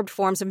 best-absorbed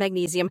forms of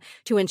magnesium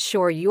to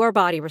ensure your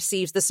body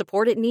receives the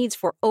support it needs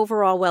for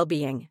overall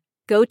well-being.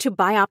 Go to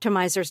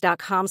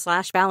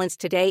bioptimizers.com/balance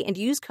today and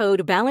use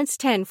code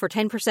BALANCE10 for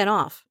 10%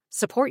 off.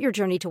 Support your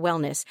journey to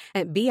wellness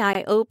at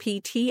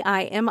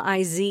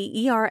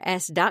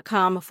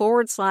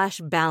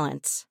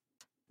bioptimizers.com/balance.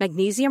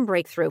 Magnesium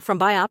Breakthrough from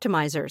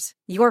Bioptimizers,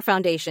 your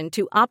foundation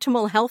to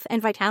optimal health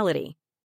and vitality.